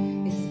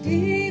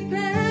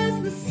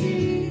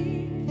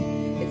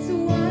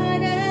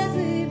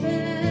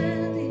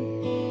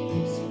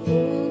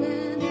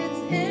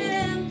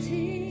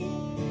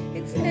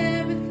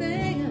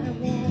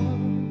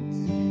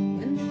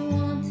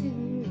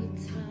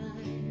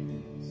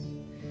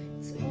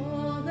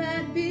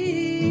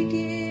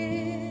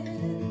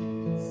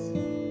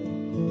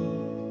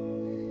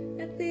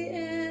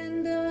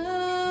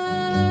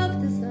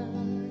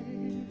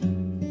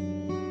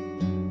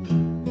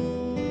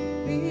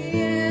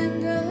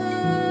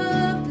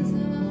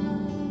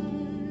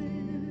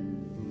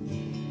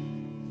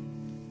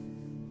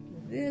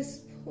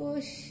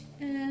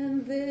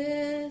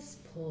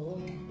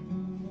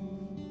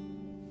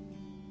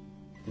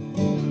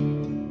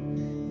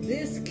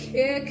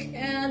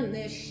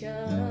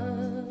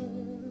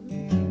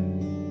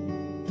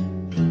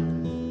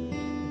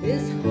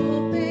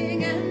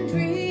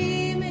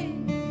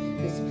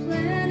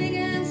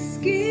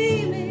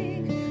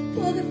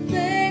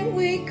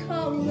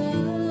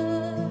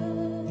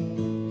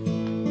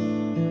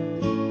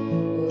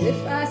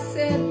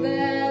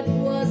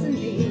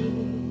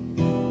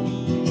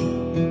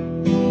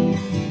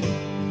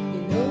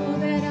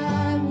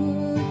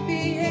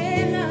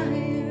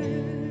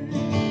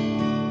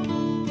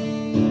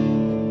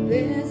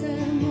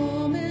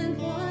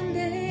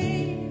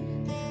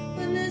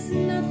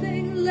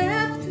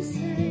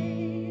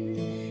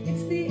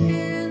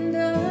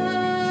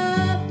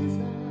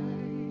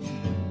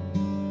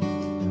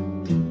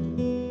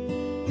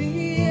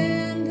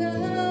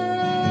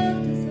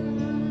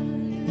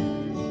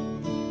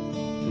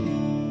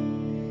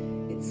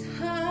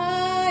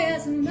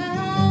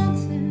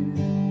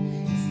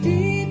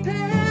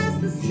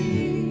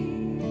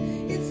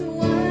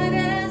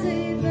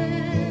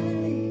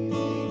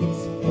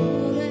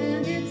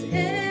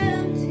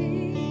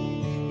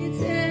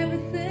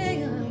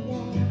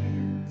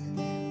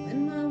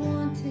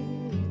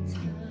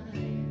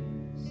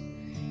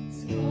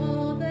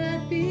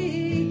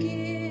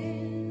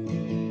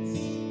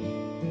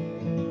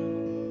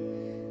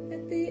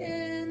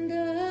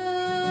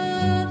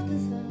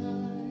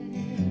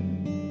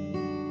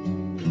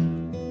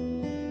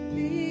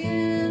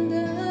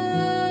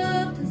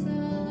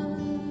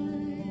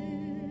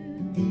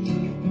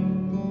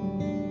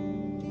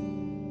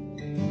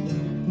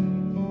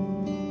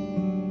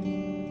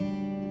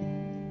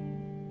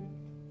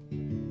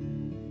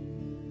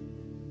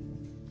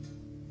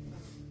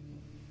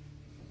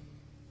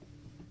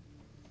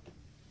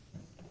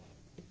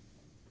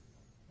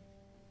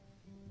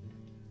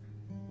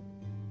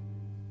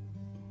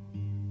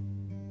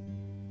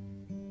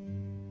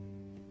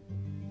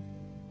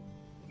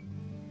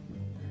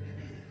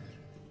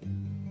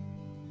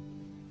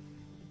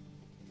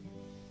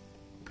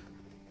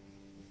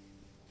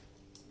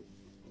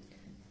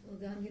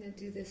 I'm going to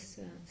do this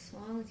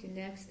song with you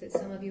next that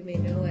some of you may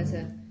know as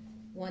a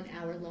 1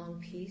 hour long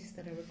piece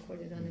that I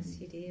recorded on a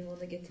CD, and we'll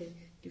only get to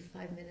do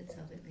 5 minutes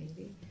of it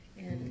maybe.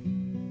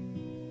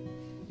 And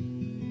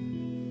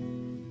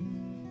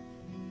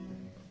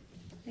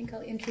I think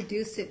I'll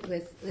introduce it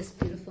with this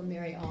beautiful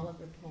Mary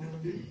Oliver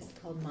poem. It's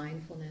called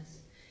Mindfulness.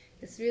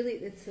 It's really,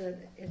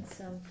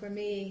 for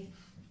me,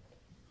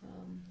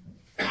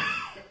 I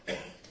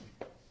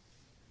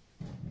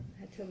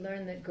had to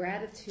learn that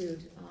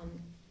gratitude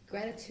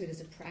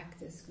is a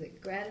practice,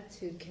 that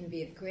gratitude can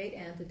be a great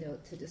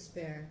antidote to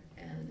despair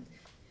and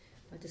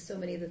to so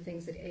many of the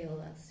things that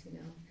ail us, you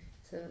know.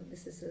 So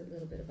this is a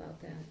little bit about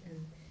that,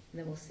 and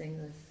then we'll sing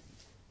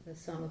the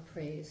song of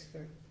praise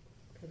for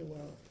the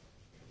world.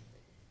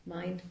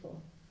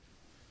 Mindful.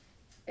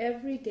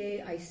 Every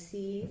day I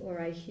see or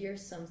I hear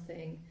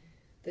something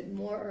that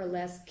more or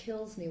less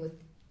kills me with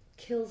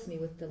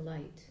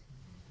delight,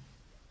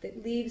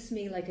 that leaves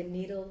me like a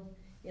needle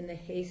in the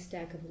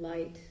haystack of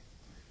light.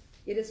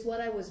 It is what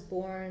I was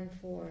born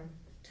for,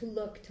 to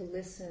look, to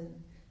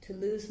listen, to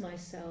lose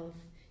myself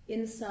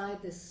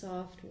inside this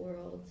soft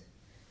world,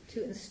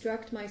 to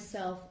instruct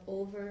myself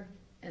over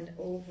and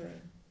over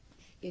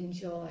in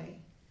joy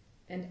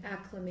and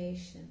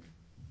acclamation.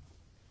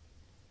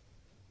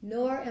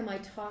 Nor am I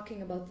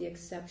talking about the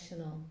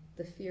exceptional,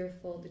 the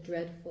fearful, the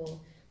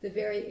dreadful, the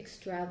very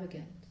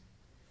extravagant,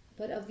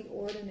 but of the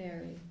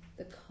ordinary,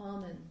 the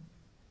common,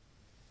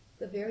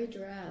 the very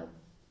drab,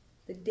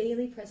 the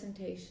daily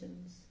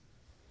presentations.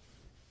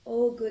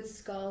 O good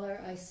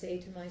scholar, I say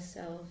to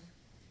myself,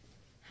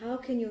 how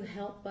can you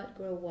help but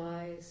grow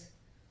wise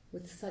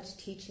with such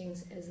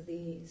teachings as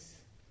these?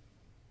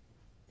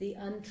 The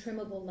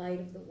untrimmable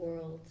light of the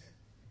world,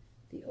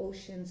 the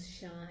ocean's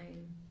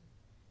shine,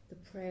 the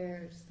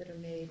prayers that are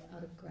made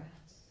out of grass.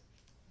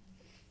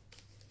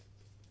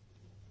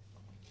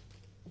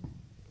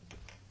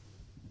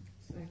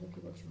 So I hope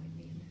you will join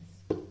me in this.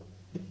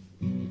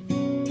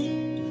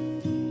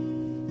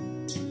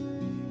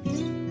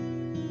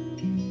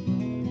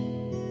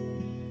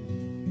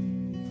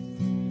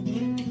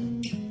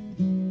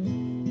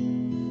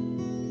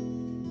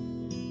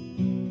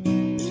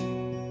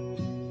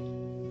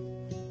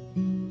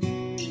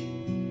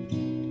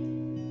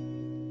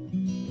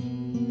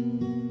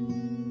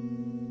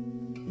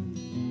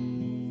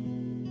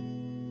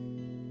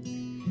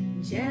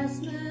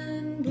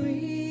 Jasmine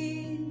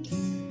breathes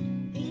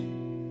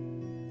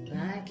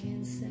like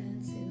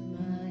incense in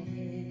my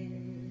head.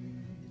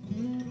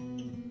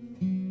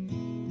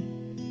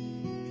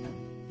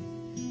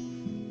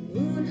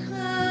 Moon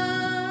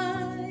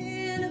high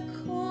in a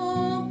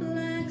cold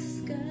black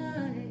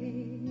sky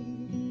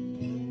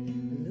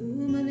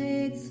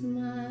illuminates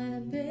my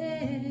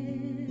bed.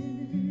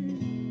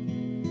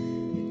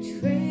 The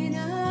train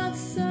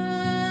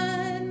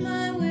outside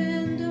my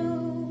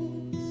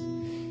windows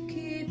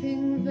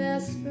keeping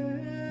vespers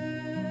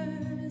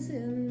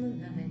in the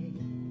night,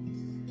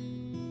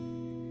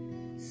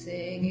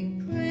 singing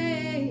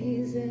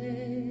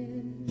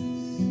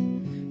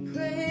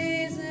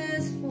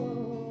praises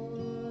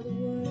for the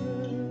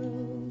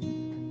world.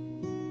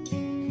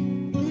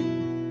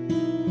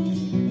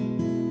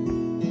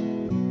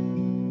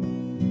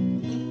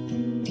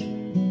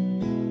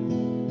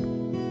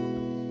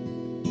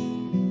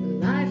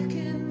 Life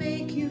can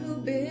make you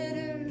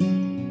bitter.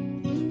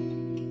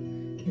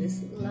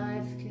 This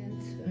life can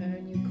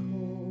turn you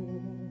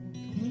cold.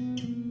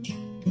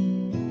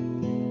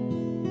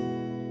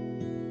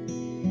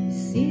 It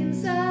seems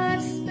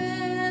I've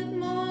spent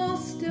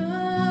most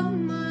of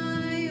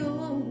my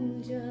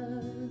own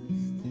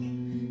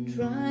just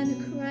trying to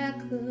crack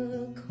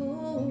the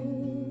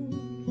code.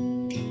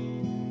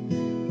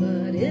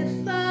 But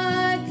if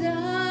I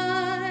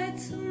die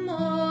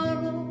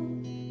tomorrow,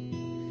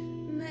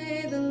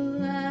 may the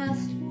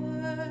last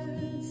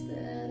words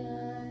that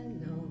I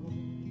know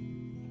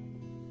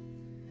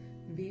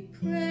be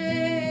praises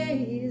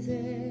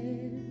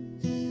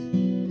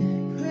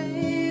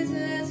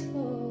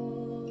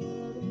for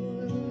the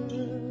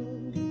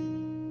world.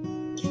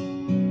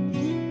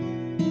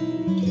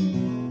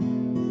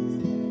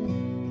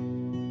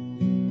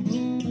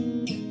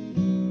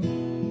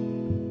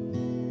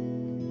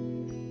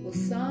 Will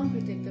song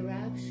predict the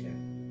rapture,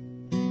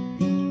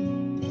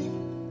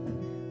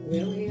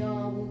 where we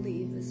all will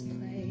leave this place?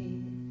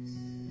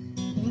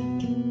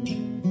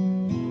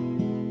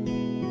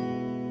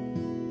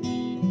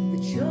 The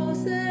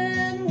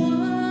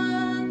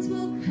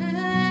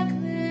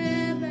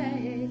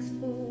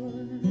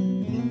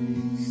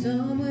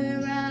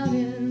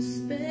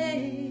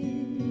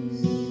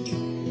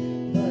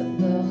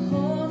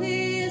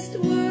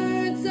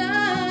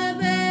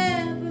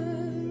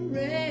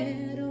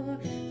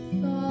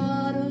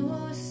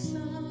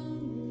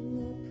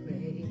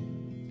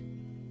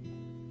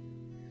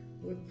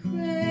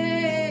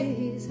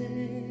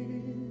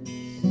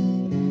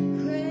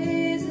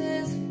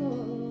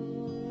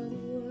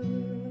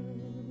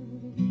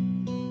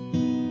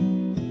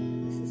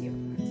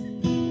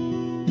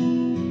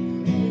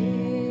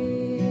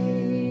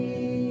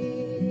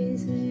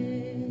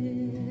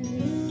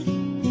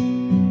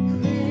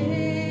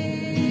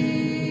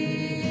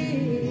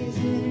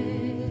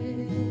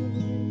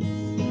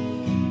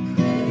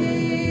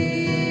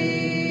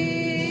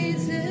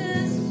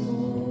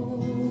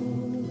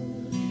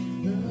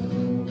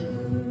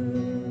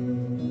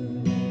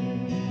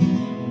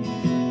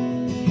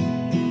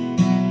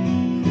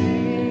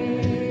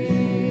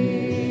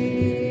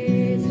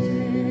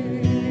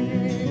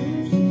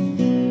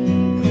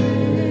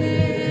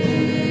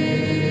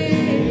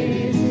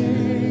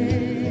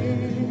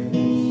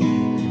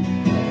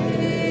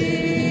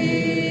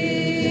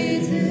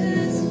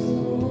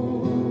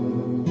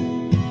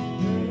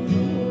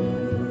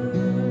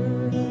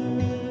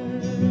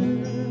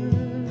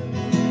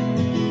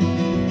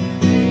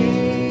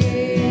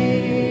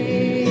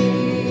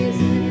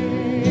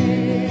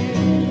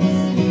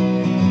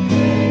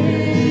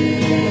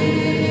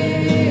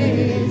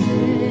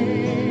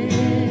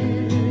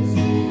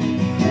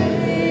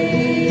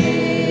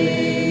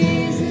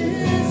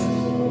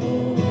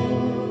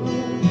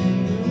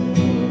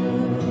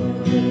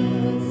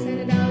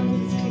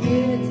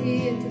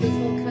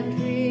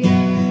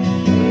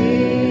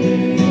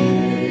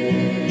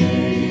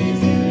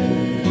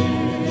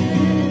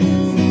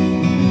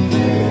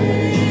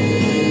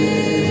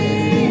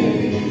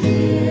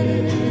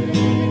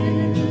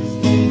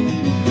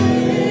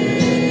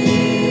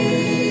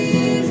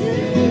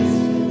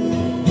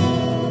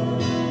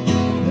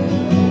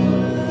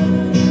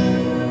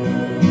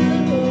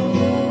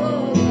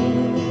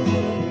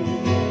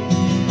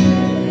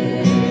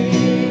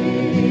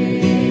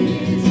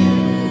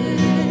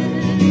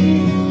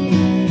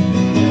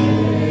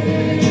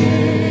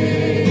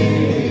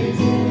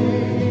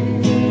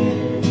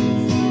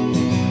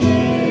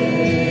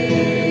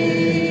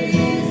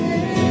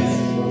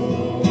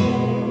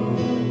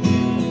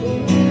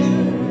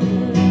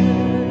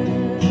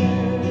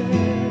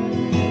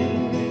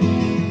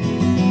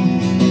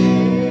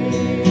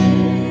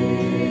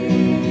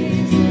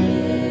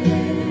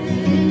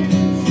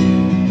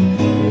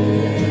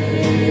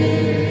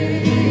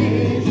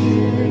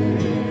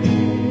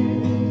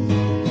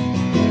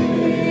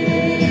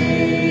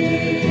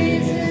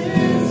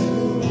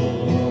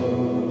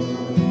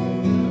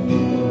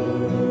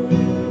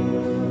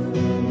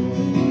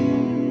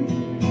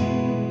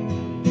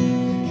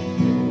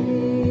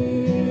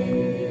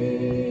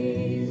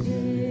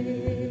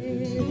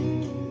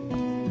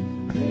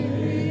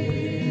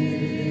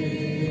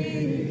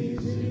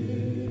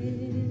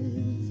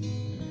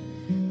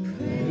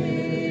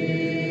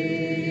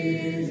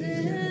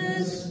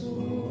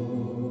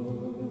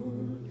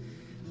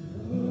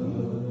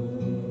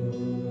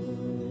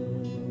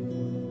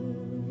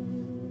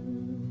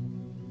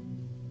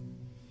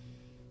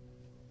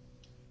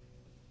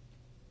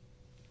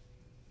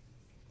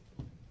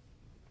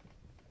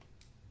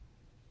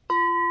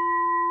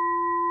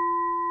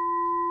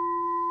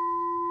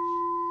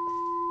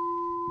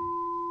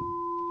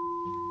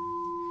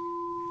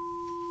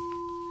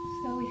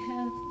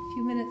have a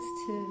few minutes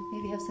to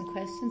maybe have some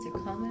questions or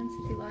comments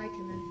if you like,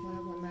 and then we'll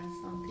have one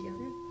last song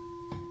together.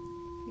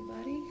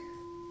 Anybody?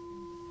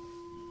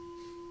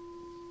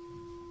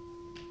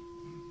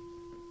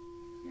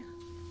 Yeah.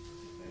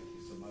 Thank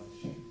you so much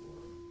for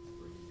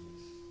bringing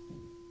this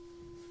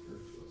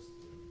spirit to us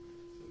so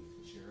we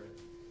can share it.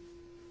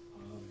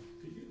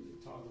 Could you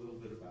talk a little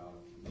bit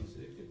about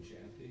music and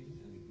chanting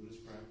and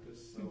Buddhist practice?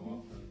 So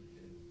often,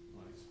 in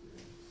my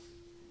experience,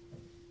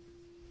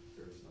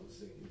 there's no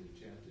singing and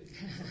chanting.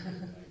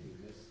 Something that I do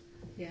miss.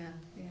 Yeah,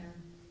 yeah,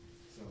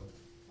 So,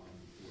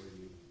 where do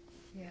you?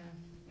 yeah.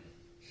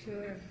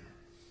 Sure.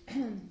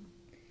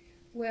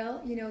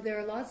 Well, there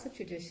are lots of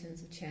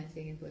traditions of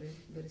chanting in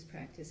Buddhist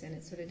practice, and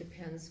it sort of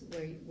depends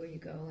where you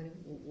go and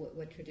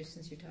what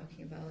traditions you're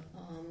talking about.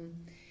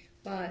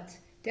 But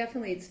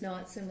definitely it's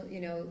not similar,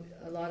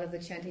 a lot of the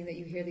chanting that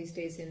you hear these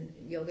days in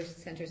yoga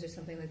centers or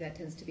something like that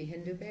tends to be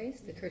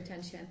Hindu-based, the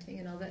kirtan chanting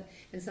and all that,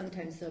 and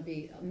sometimes there'll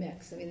be a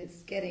mix. I mean,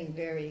 it's getting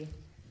very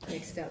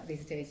mixed up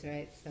these days,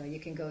 right? So you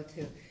can go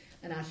to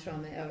an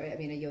ashram,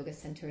 a yoga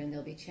center, and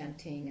they'll be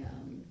chanting,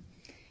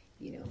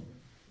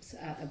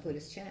 a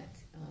Buddhist chant,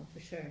 for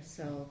sure.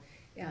 So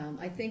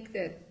I think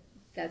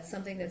that's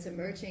something that's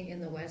emerging in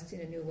the West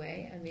in a new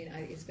way. I mean,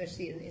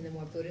 especially in the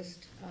more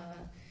Buddhist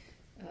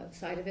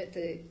side of it.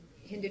 The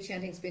Hindu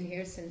chanting's been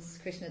here since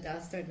Krishna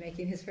Das started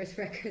making his first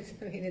records.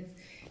 I mean, it's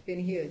been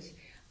huge.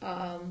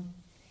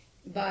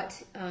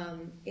 But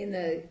in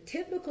the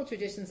typical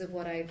traditions of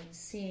what I've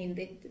seen,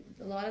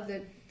 a lot of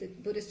the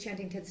Buddhist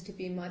chanting tends to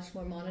be much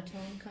more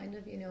monotone, kind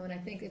of, and I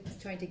think it's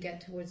trying to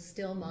get towards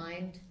still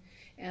mind.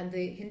 And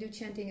the Hindu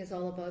chanting is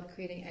all about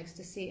creating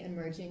ecstasy and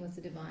merging with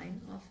the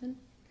divine, often.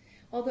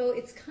 Although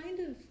it's kind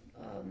of,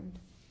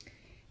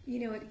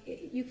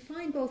 you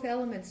find both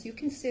elements. You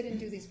can sit and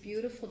do these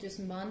beautiful, just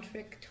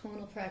mantric,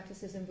 tonal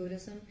practices in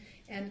Buddhism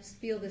and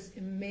feel this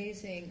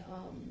amazing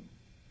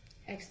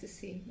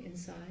ecstasy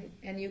inside.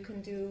 And you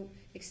can do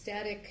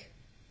ecstatic,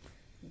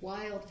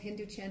 wild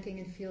Hindu chanting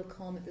and feel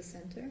calm at the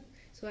center.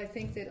 So I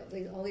think that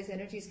all these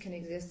energies can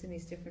exist in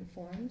these different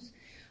forms.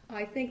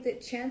 I think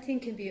that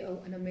chanting can be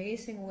an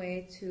amazing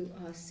way to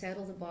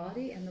settle the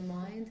body and the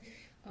mind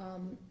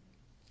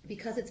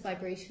because it's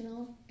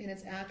vibrational, and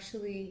it's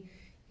actually,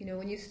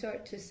 when you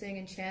start to sing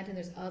and chant and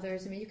there's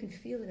others, I mean, you can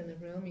feel it in the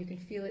room, you can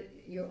feel it,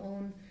 your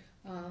own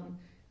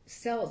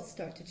cells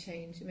start to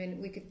change. I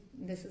mean,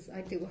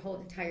 I do whole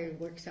entire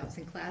workshops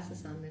and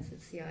classes on this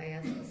at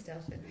CIS and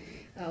stuff, and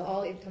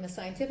all from a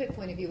scientific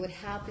point of view, what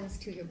happens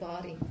to your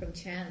body from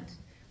chant.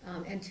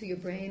 And to your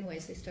brain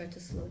waves, they start to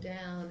slow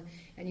down,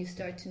 and you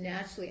start to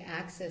naturally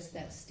access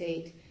that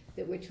state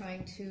that we're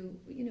trying to,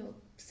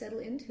 settle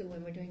into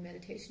when we're doing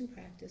meditation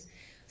practice.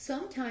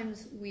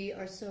 Sometimes we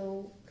are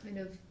so kind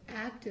of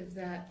active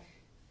that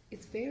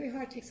it's very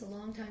hard, it takes a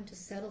long time to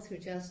settle through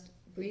just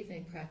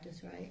breathing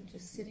practice, right?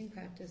 Just sitting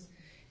practice.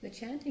 The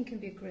chanting can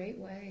be a great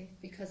way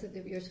because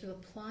you're sort of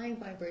applying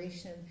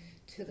vibration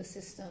to the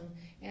system,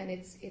 and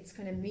it's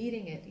kind of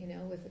meeting it,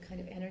 with a kind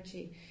of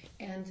energy.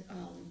 And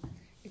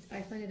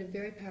I find it a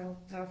very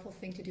powerful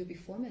thing to do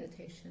before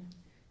meditation.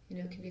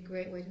 It can be a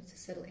great way to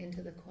settle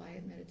into the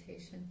quiet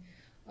meditation.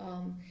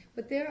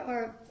 But there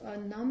are a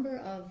number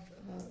of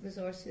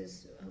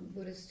resources,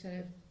 Buddhist kind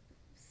of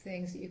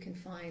things that you can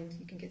find.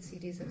 You can get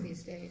CDs of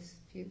these days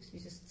if you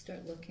just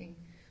start looking.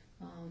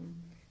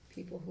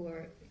 People who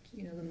are,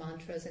 the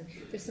mantras. And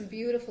there's some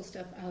beautiful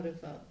stuff out of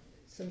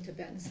some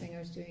Tibetan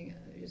singers doing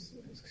just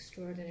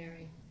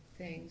extraordinary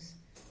things.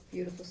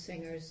 Beautiful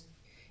singers.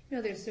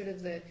 There's sort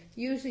of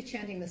usually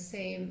chanting the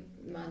same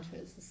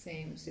mantras, the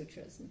same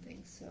sutras and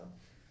things. So,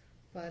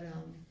 but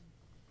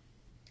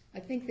I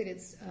think that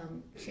it's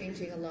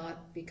changing a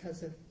lot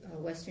because of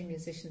Western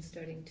musicians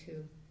starting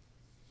to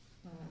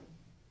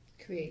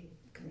create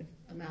kind of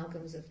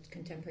amalgams of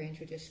contemporary and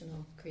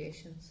traditional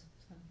creations.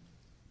 So,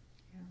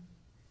 yeah,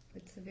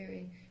 it's a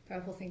very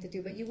powerful thing to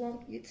do. But you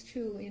won't. It's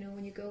true.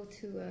 When you go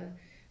to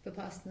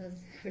Vipassana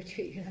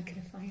retreat, you're not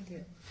going to find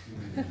it.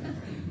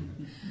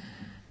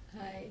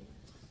 Hi.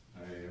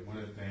 I want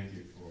to thank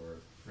you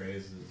for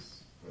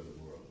praises for the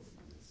world.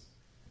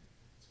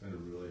 It's been a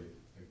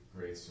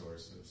great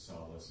source of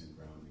solace and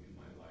grounding in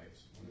my life.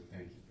 So I want to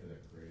thank you for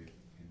that great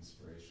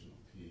inspirational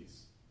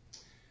piece.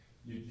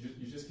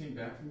 You just came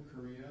back from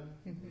Korea.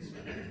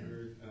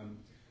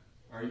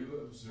 Are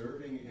you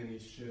observing any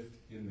shift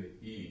in the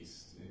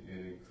East,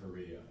 in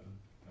Korea,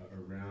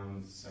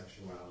 around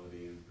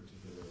sexuality, in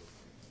particular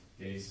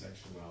gay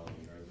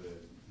sexuality? Are the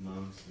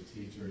monks, the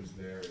teachers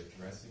there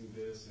addressing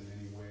this in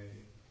any way?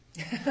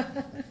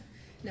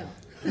 No.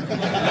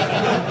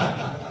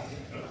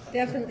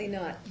 Definitely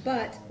not.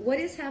 But what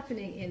is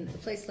happening in a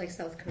place like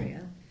South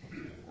Korea,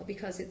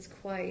 because it's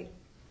quite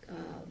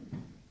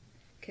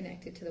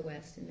connected to the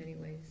West in many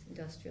ways,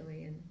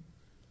 industrially, and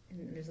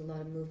there's a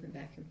lot of movement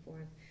back and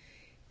forth.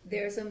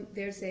 There's a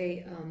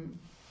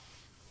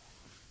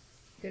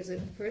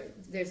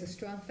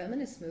strong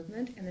feminist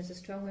movement, and there's a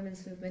strong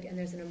women's movement, and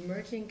there's an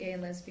emerging gay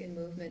and lesbian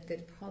movement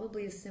that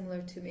probably is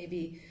similar to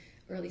maybe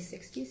early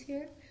 60s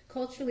here.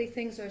 Culturally,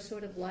 things are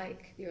sort of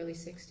like the early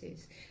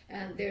 60s.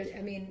 And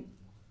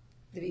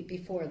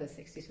before the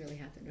 60s really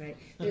happened, right?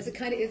 There's a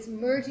kind of, it's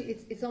merging,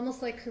 it's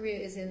almost like Korea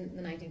is in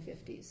the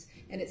 1950s,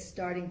 and it's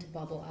starting to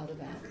bubble out of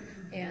that.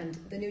 And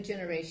the new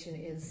generation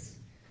is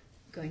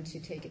going to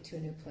take it to a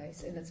new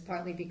place. And it's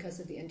partly because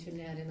of the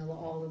internet and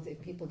all of the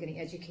people getting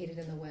educated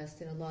in the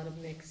West and a lot of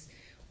mix.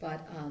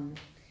 But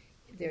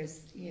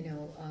there's,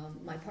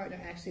 my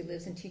partner actually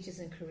lives and teaches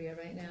in Korea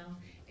right now,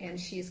 and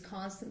she's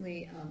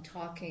constantly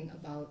talking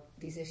about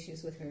these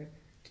issues with her,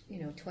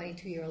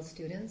 22-year-old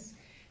students.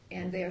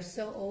 And they are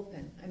so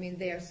open. I mean,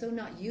 they are so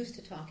not used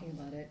to talking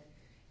about it,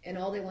 and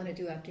all they want to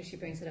do after she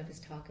brings it up is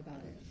talk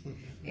about it.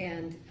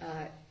 And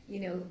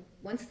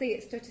once they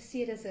start to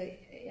see it as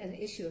an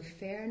issue of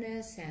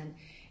fairness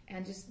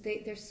and just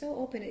they're so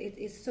open.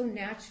 It's so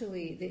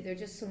naturally they're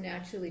just so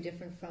naturally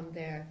different from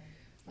their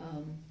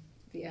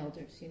the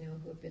elders,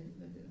 who have been.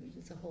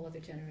 It's a whole other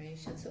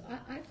generation. So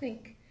I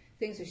think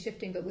things are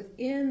shifting, but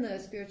within the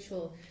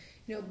spiritual,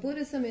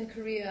 Buddhism in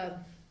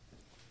Korea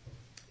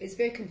is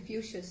very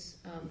Confucius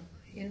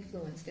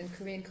influenced, and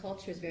Korean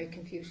culture is very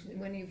Confucian. And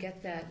when you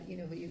get that,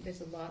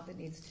 there's a lot that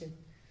needs to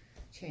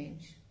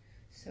change.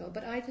 So,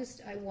 but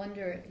I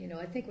wonder,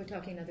 I think we're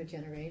talking another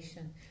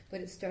generation,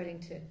 but it's starting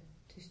to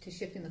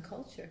shift in the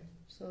culture.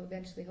 So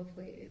eventually,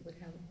 hopefully, it will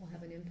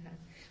have an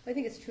impact. But I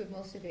think it's true of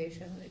most of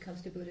Asia when it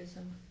comes to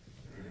Buddhism.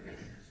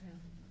 Yeah.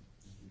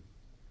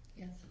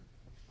 Yes.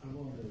 I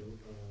want to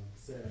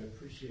say I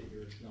appreciate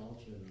your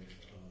acknowledgement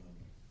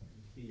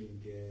of being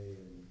gay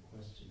and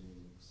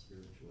questioning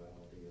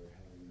spirituality or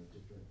having a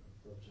different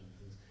approach on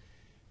things.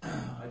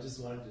 I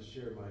just wanted to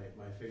share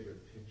my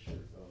favorite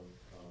picture of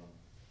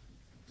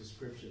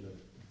description of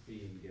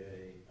being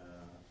gay.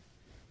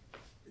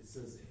 It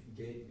says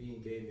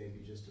being gay may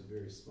be just a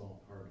very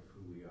small part of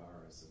who we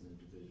are as an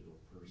individual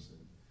person,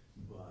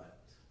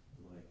 but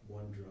like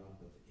one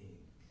drop of ink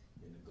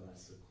in a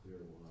glass of clear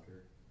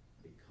water,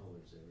 it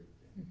colors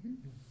everything.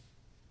 Mm-hmm.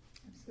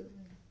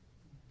 Absolutely.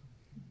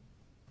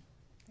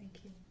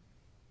 Thank you.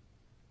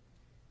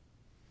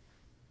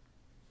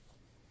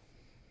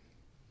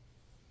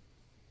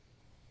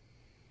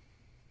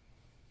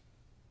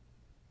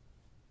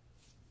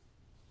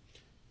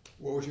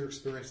 What was your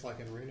experience like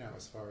in Reno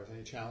as far as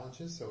any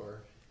challenges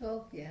or?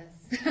 Oh, yes.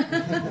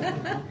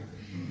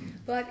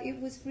 But it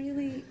was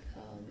really,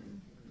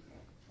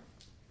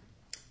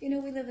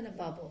 we live in a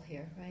bubble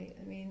here, right?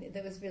 I mean,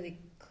 that was really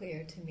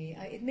clear to me.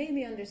 It made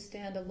me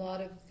understand a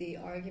lot of the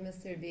arguments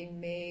that are being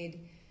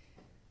made.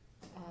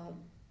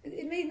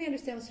 It made me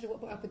understand sort of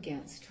what we're up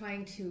against,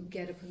 trying to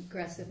get a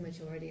progressive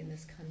majority in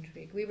this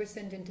country. We were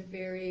sent into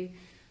very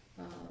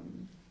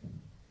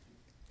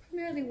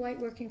primarily white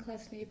working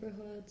class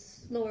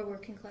neighborhoods, lower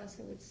working class,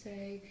 I would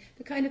say.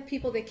 The kind of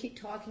people they keep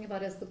talking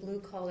about as the blue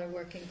collar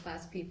working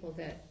class people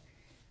that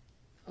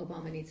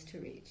Obama needs to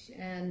reach.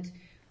 And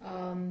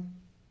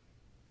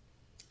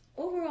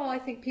overall, I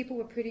think people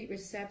were pretty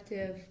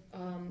receptive.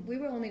 We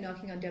were only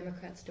knocking on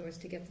Democrats' doors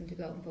to get them to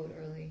go out and vote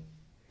early.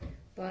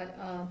 But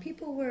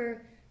people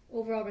were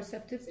overall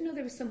receptive.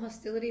 There was some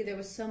hostility. There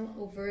was some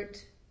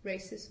overt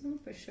racism,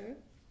 for sure.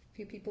 A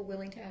few people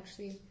willing to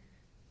actually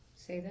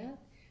say that.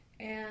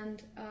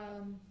 And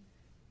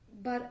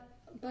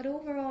but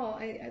overall,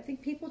 I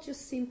think people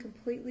just seem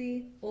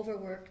completely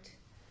overworked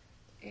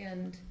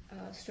and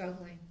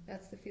struggling.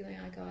 That's the feeling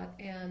I got.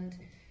 And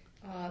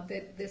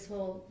that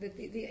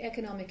the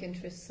economic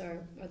interests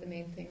are the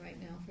main thing right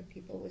now for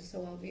people. It was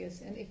so obvious.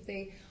 And if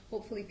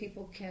hopefully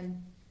people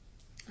can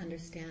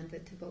understand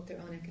that to vote their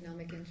own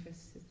economic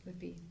interests would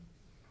be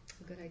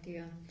a good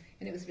idea.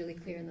 And it was really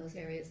clear in those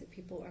areas that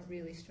people are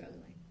really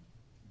struggling.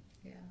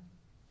 Yeah.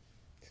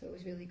 So it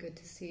was really good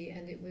to see,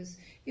 and it was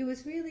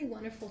really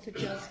wonderful to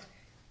just,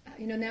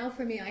 now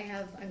for me,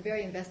 I'm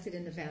very invested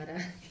in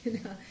Nevada,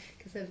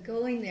 because I'm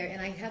going there,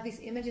 and I have these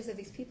images of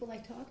these people I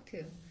talk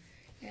to,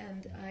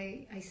 and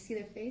I see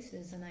their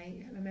faces, and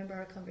I remember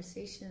our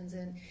conversations,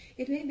 and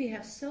it made me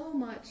have so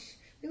much.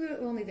 We were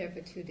only there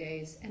for 2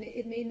 days, and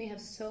it made me have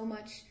so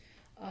much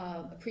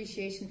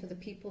appreciation for the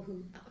people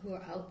who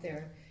are out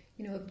there.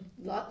 Who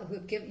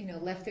have given,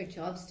 left their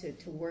jobs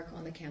to work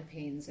on the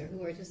campaigns, or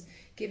who are just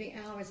giving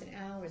hours and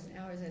hours and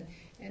hours,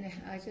 and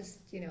I just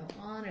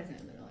honor them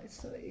and all.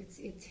 So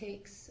it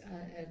takes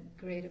a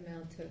great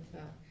amount of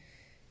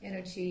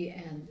energy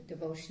and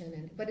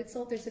devotion, but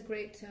there's a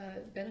great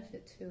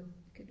benefit too.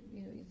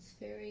 It's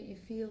you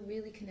feel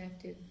really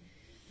connected,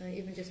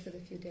 even just for the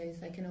few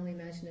days. I can only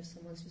imagine if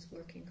someone's just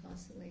working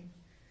constantly.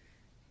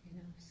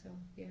 So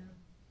yeah.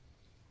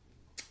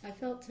 I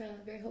felt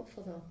very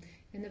hopeful though.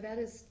 In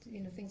Nevada's,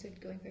 things are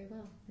going very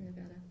well in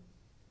Nevada,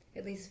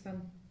 at least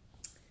from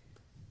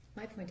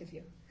my point of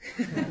view.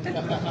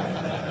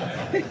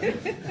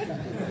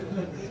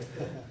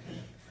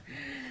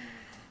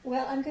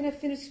 Well, I'm going to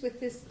finish with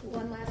this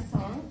one last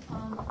song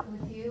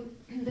with you.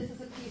 This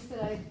is a piece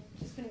that I've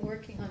just been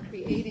working on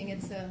creating.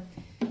 It's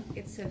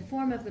a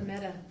form of the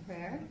metta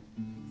prayer.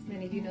 As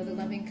many of you know, the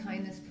loving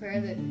kindness prayer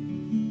that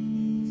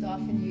is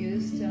often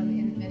used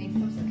in many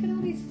forms. Look at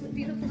all these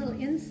beautiful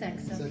little insects.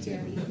 Alex up That's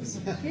here.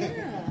 it.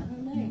 Yeah,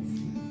 nice.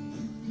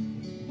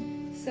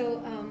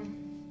 So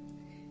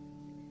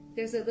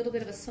there's a little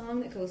bit of a song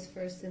that goes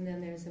first, and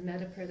then there's a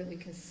metta prayer that we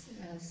can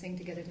sing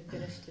together to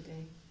finish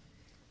today.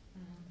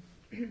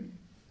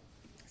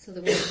 So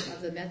the word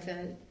of the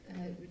metta,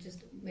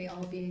 just may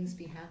all beings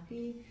be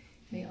happy,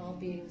 may all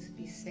beings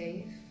be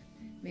safe,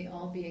 may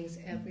all beings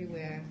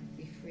everywhere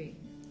be free.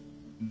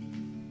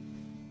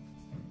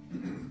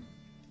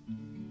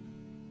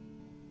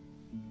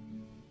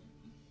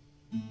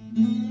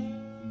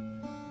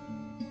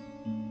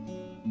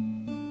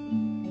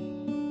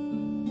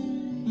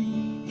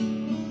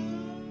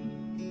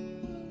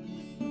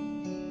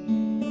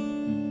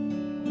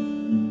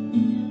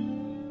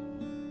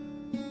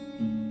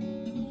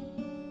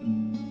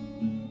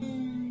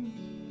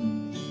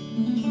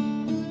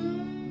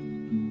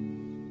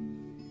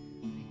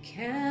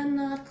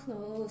 Cannot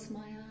close my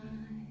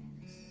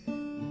eyes.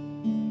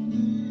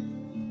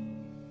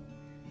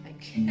 I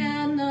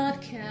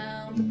cannot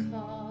count the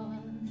cost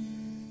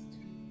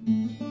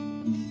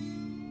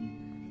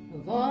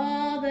of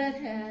all that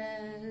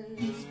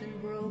has been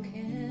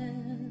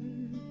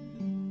broken,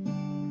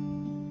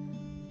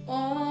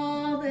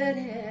 all that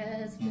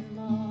has been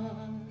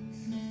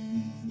lost.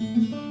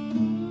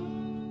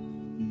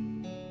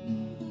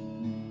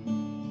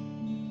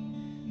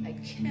 I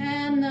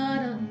cannot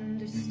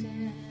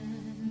understand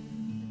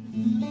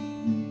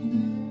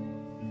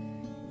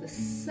the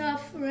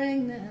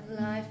suffering that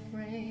life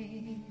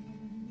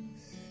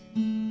brings,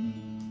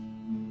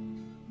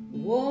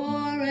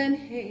 war and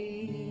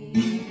hate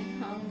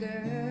and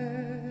hunger,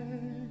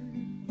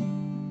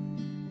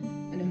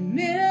 and a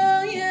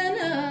million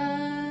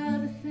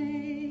other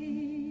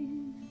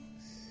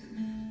things.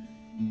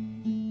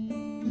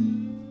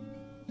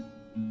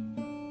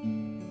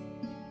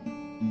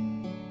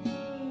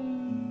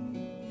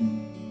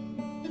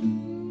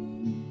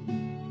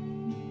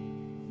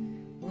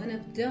 When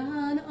I've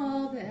done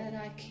all that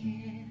I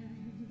can,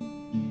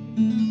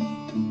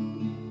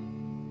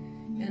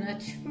 and I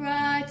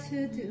try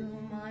to do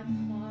my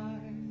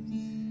part,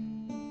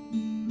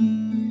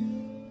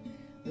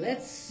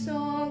 let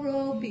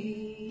sorrow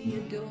be a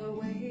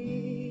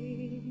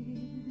doorway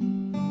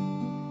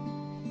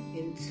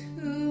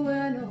into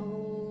an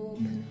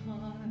open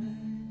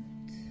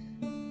heart,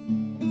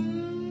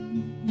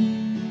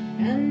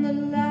 and the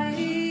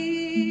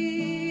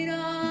light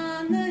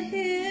on the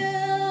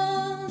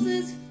hills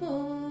is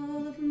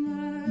full of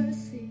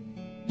mercy,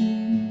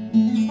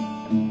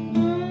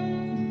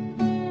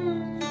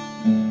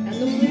 and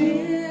the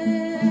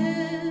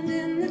wind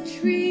in the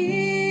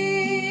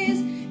trees,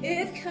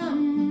 it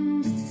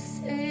comes to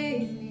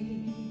save me.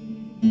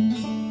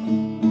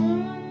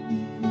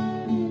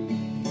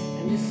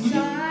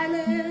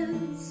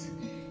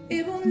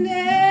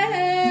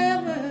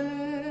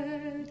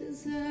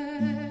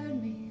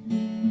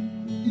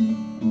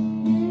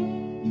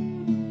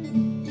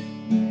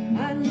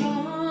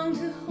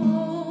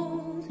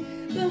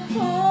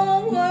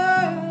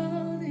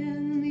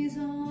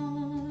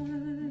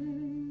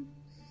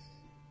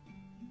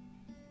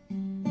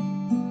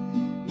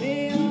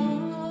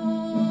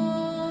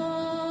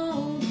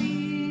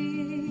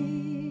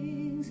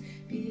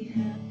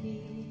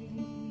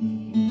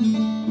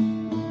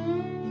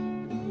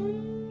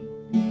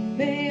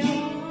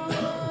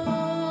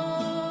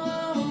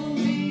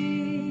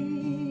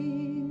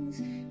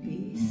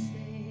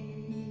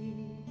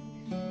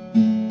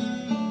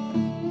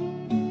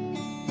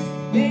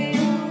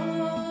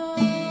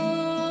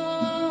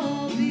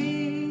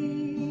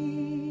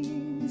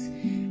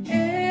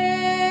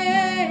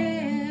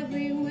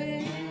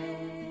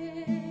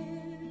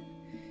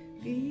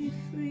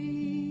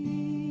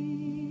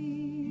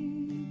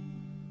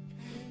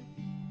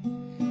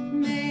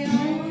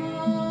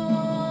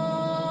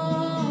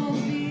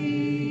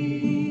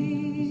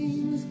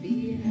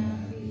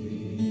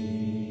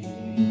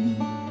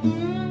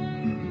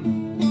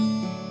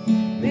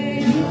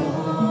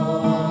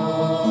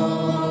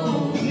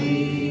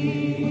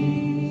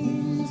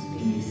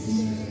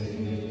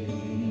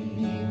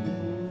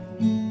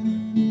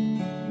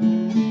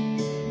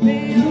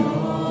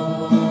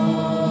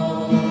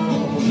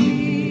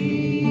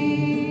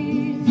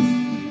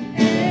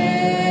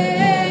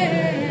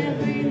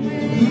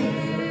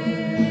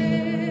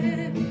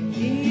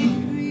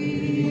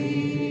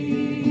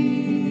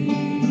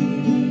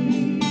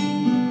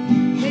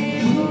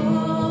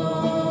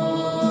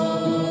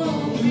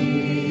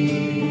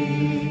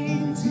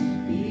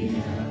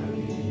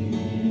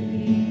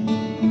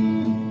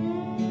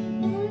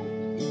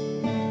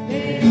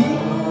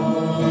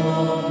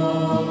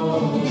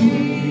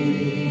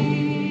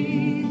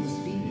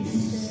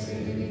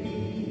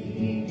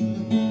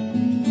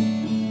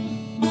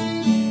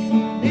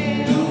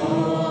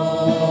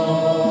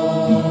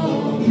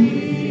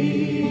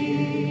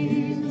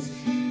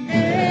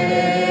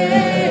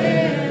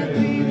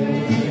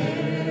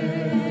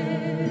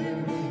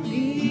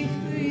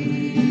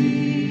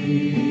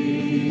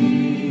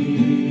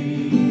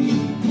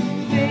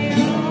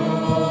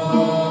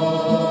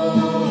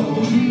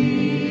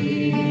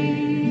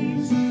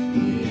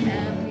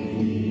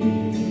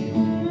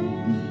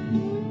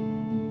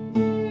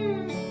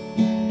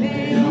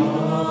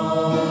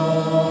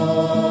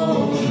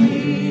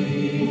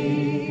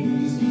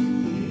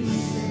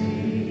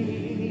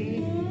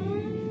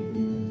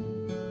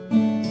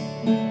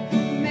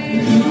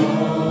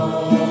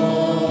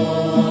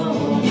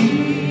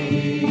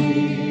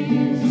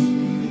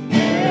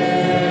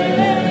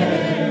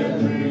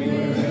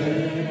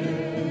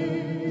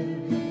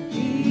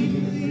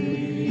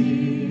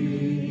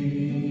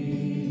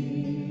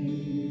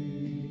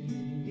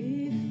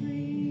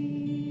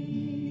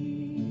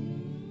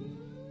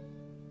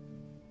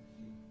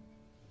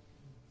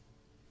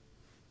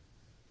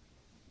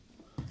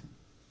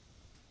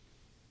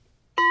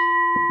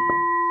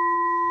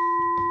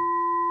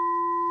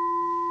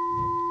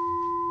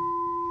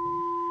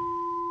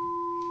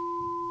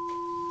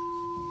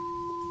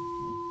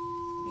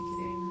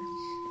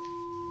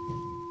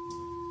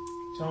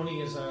 Tony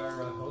is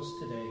our host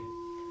today.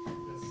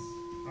 Yes.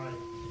 Hi.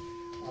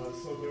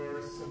 So there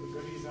are some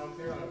goodies out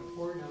there. I have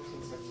 4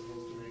 announcements I'm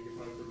supposed to make. If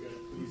I forget,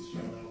 please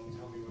shout out and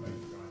tell me what I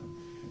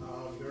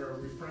forgot. There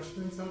are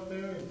refreshments out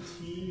there and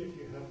tea. If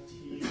you have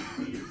tea,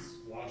 please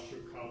wash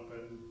your cup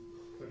and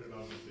put it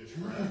on the dish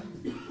rack.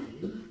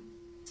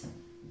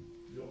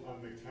 On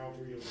the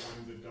counter, you'll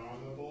find the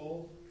Donna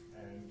Bowl,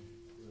 and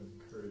you're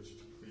encouraged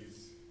to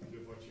please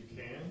give what you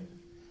can.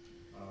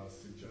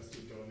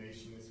 Suggested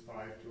donation is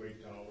 $5 to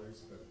 $8,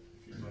 but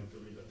if you'd like to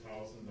leave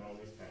 $1,000,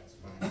 that's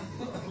fine.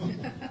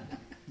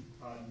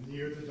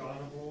 Near the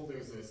Donna Bowl,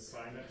 there's a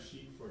sign-up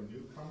sheet for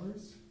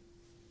newcomers,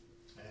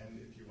 and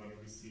if you want to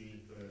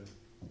receive the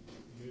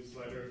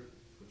newsletter,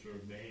 put your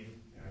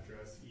name,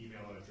 address,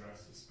 email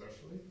address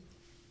especially.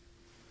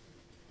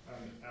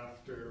 And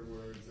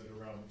afterwards, at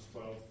around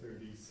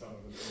 12:30, some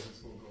of the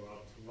members will go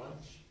out to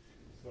lunch.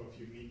 So if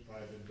you meet by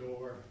the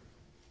door,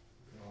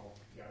 you can all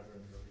gather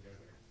and go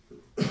together.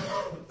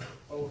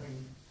 Oh, and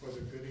for the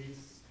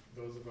goodies,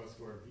 those of us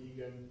who are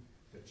vegan,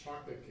 the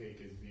chocolate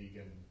cake is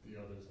vegan, the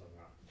others are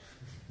not.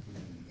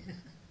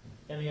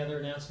 Any other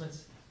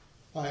announcements?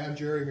 Hi, I'm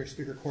Jerry, I'm your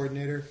speaker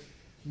coordinator.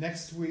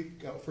 Next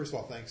week, first of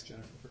all, thanks,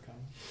 Jennifer, for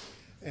coming.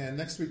 And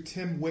next week,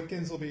 Tim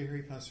Wickens will be here.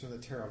 He comes from the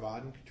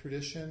Theravadan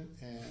tradition,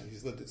 and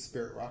he's lived at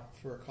Spirit Rock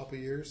for a couple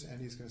of years, and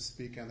he's going to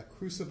speak on the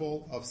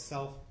crucible of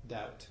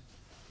self-doubt.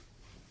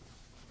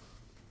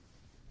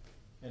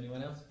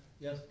 Anyone else?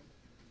 Yes?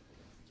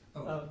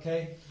 Oh.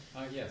 Kay?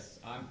 Yes,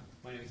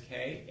 my name is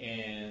Kay,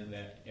 and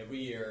every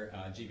year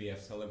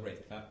GBF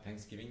celebrates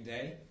Thanksgiving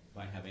Day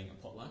by having a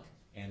potluck.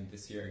 And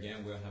this year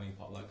again, we're having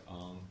potluck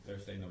on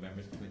Thursday,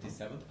 November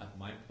 27th at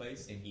my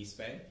place in East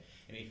Bay.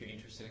 And if you're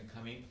interested in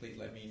coming, please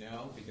let me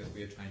know, because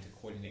we are trying to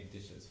coordinate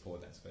dishes for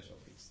that special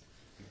feast.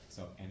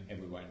 So, and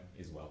everyone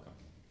is welcome.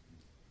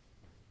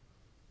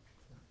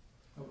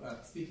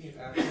 Speaking of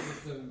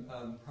activism,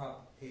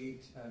 Prop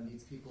 8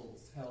 needs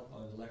people's help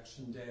on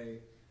Election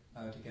Day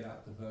to get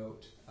out the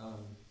vote.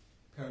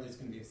 Apparently it's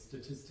going to be a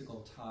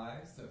statistical tie,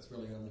 so it's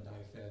really on the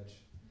knife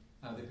edge.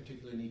 They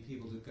particularly need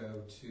people to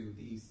go to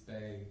the East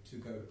Bay to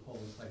go to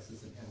polling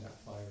places and hand out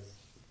flyers.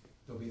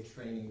 There'll be a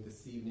training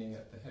this evening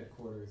at the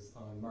headquarters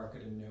on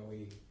Market and Noe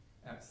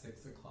at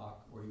 6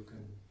 o'clock, or you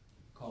can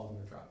call them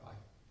or drop by.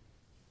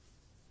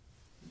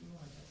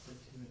 That's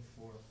like 2 and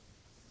 4.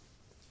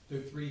 There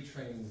are 3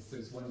 trainings.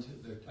 There's one,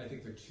 I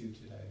think there are 2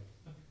 today.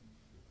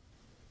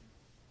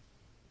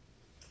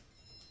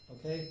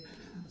 Okay,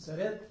 is that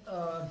it?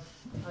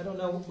 I don't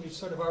know, we've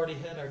sort of already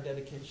had our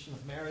dedication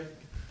of merit.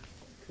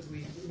 Could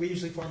we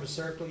usually form a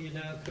circle, you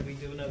know, could we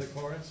do another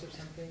chorus or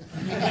something?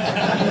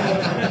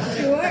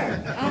 Sure,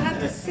 I'll have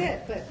to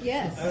sit, but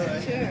yes,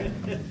 right. Sure.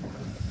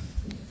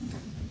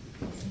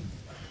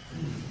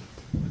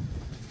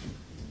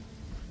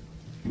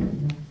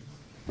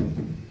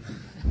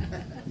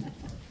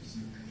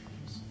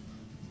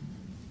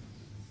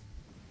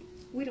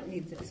 We don't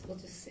need this, we'll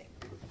just sing.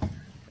 I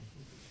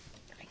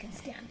can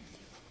stand.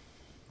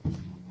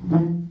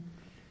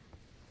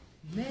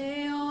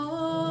 May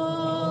all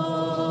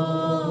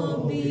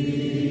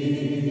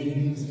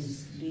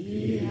beings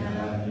be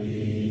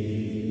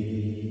happy.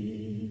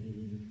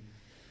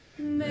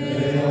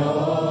 May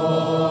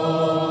all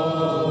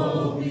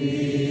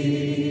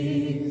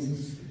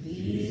beings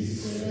be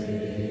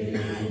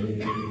safe.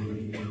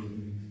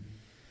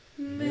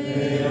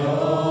 May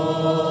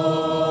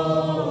all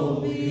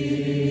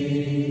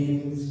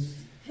beings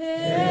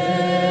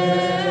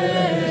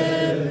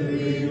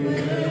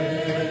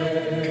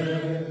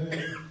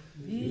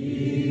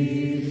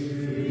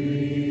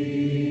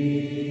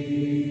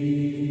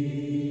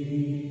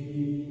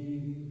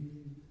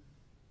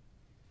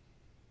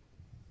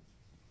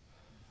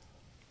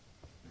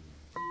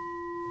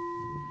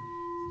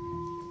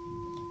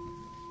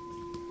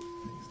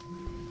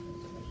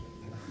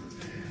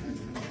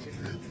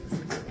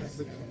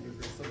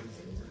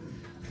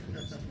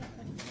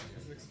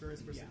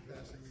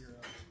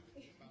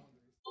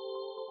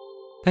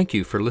Thank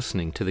you for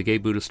listening to the Gay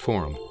Buddhist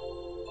Forum.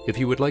 If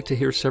you would like to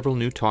hear several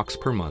new talks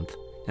per month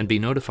and be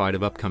notified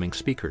of upcoming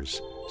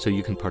speakers so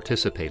you can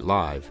participate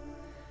live,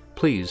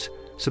 please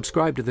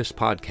subscribe to this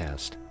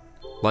podcast,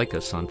 like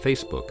us on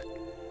Facebook,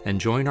 and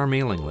join our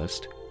mailing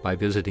list by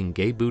visiting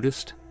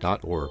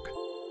gaybuddhist.org.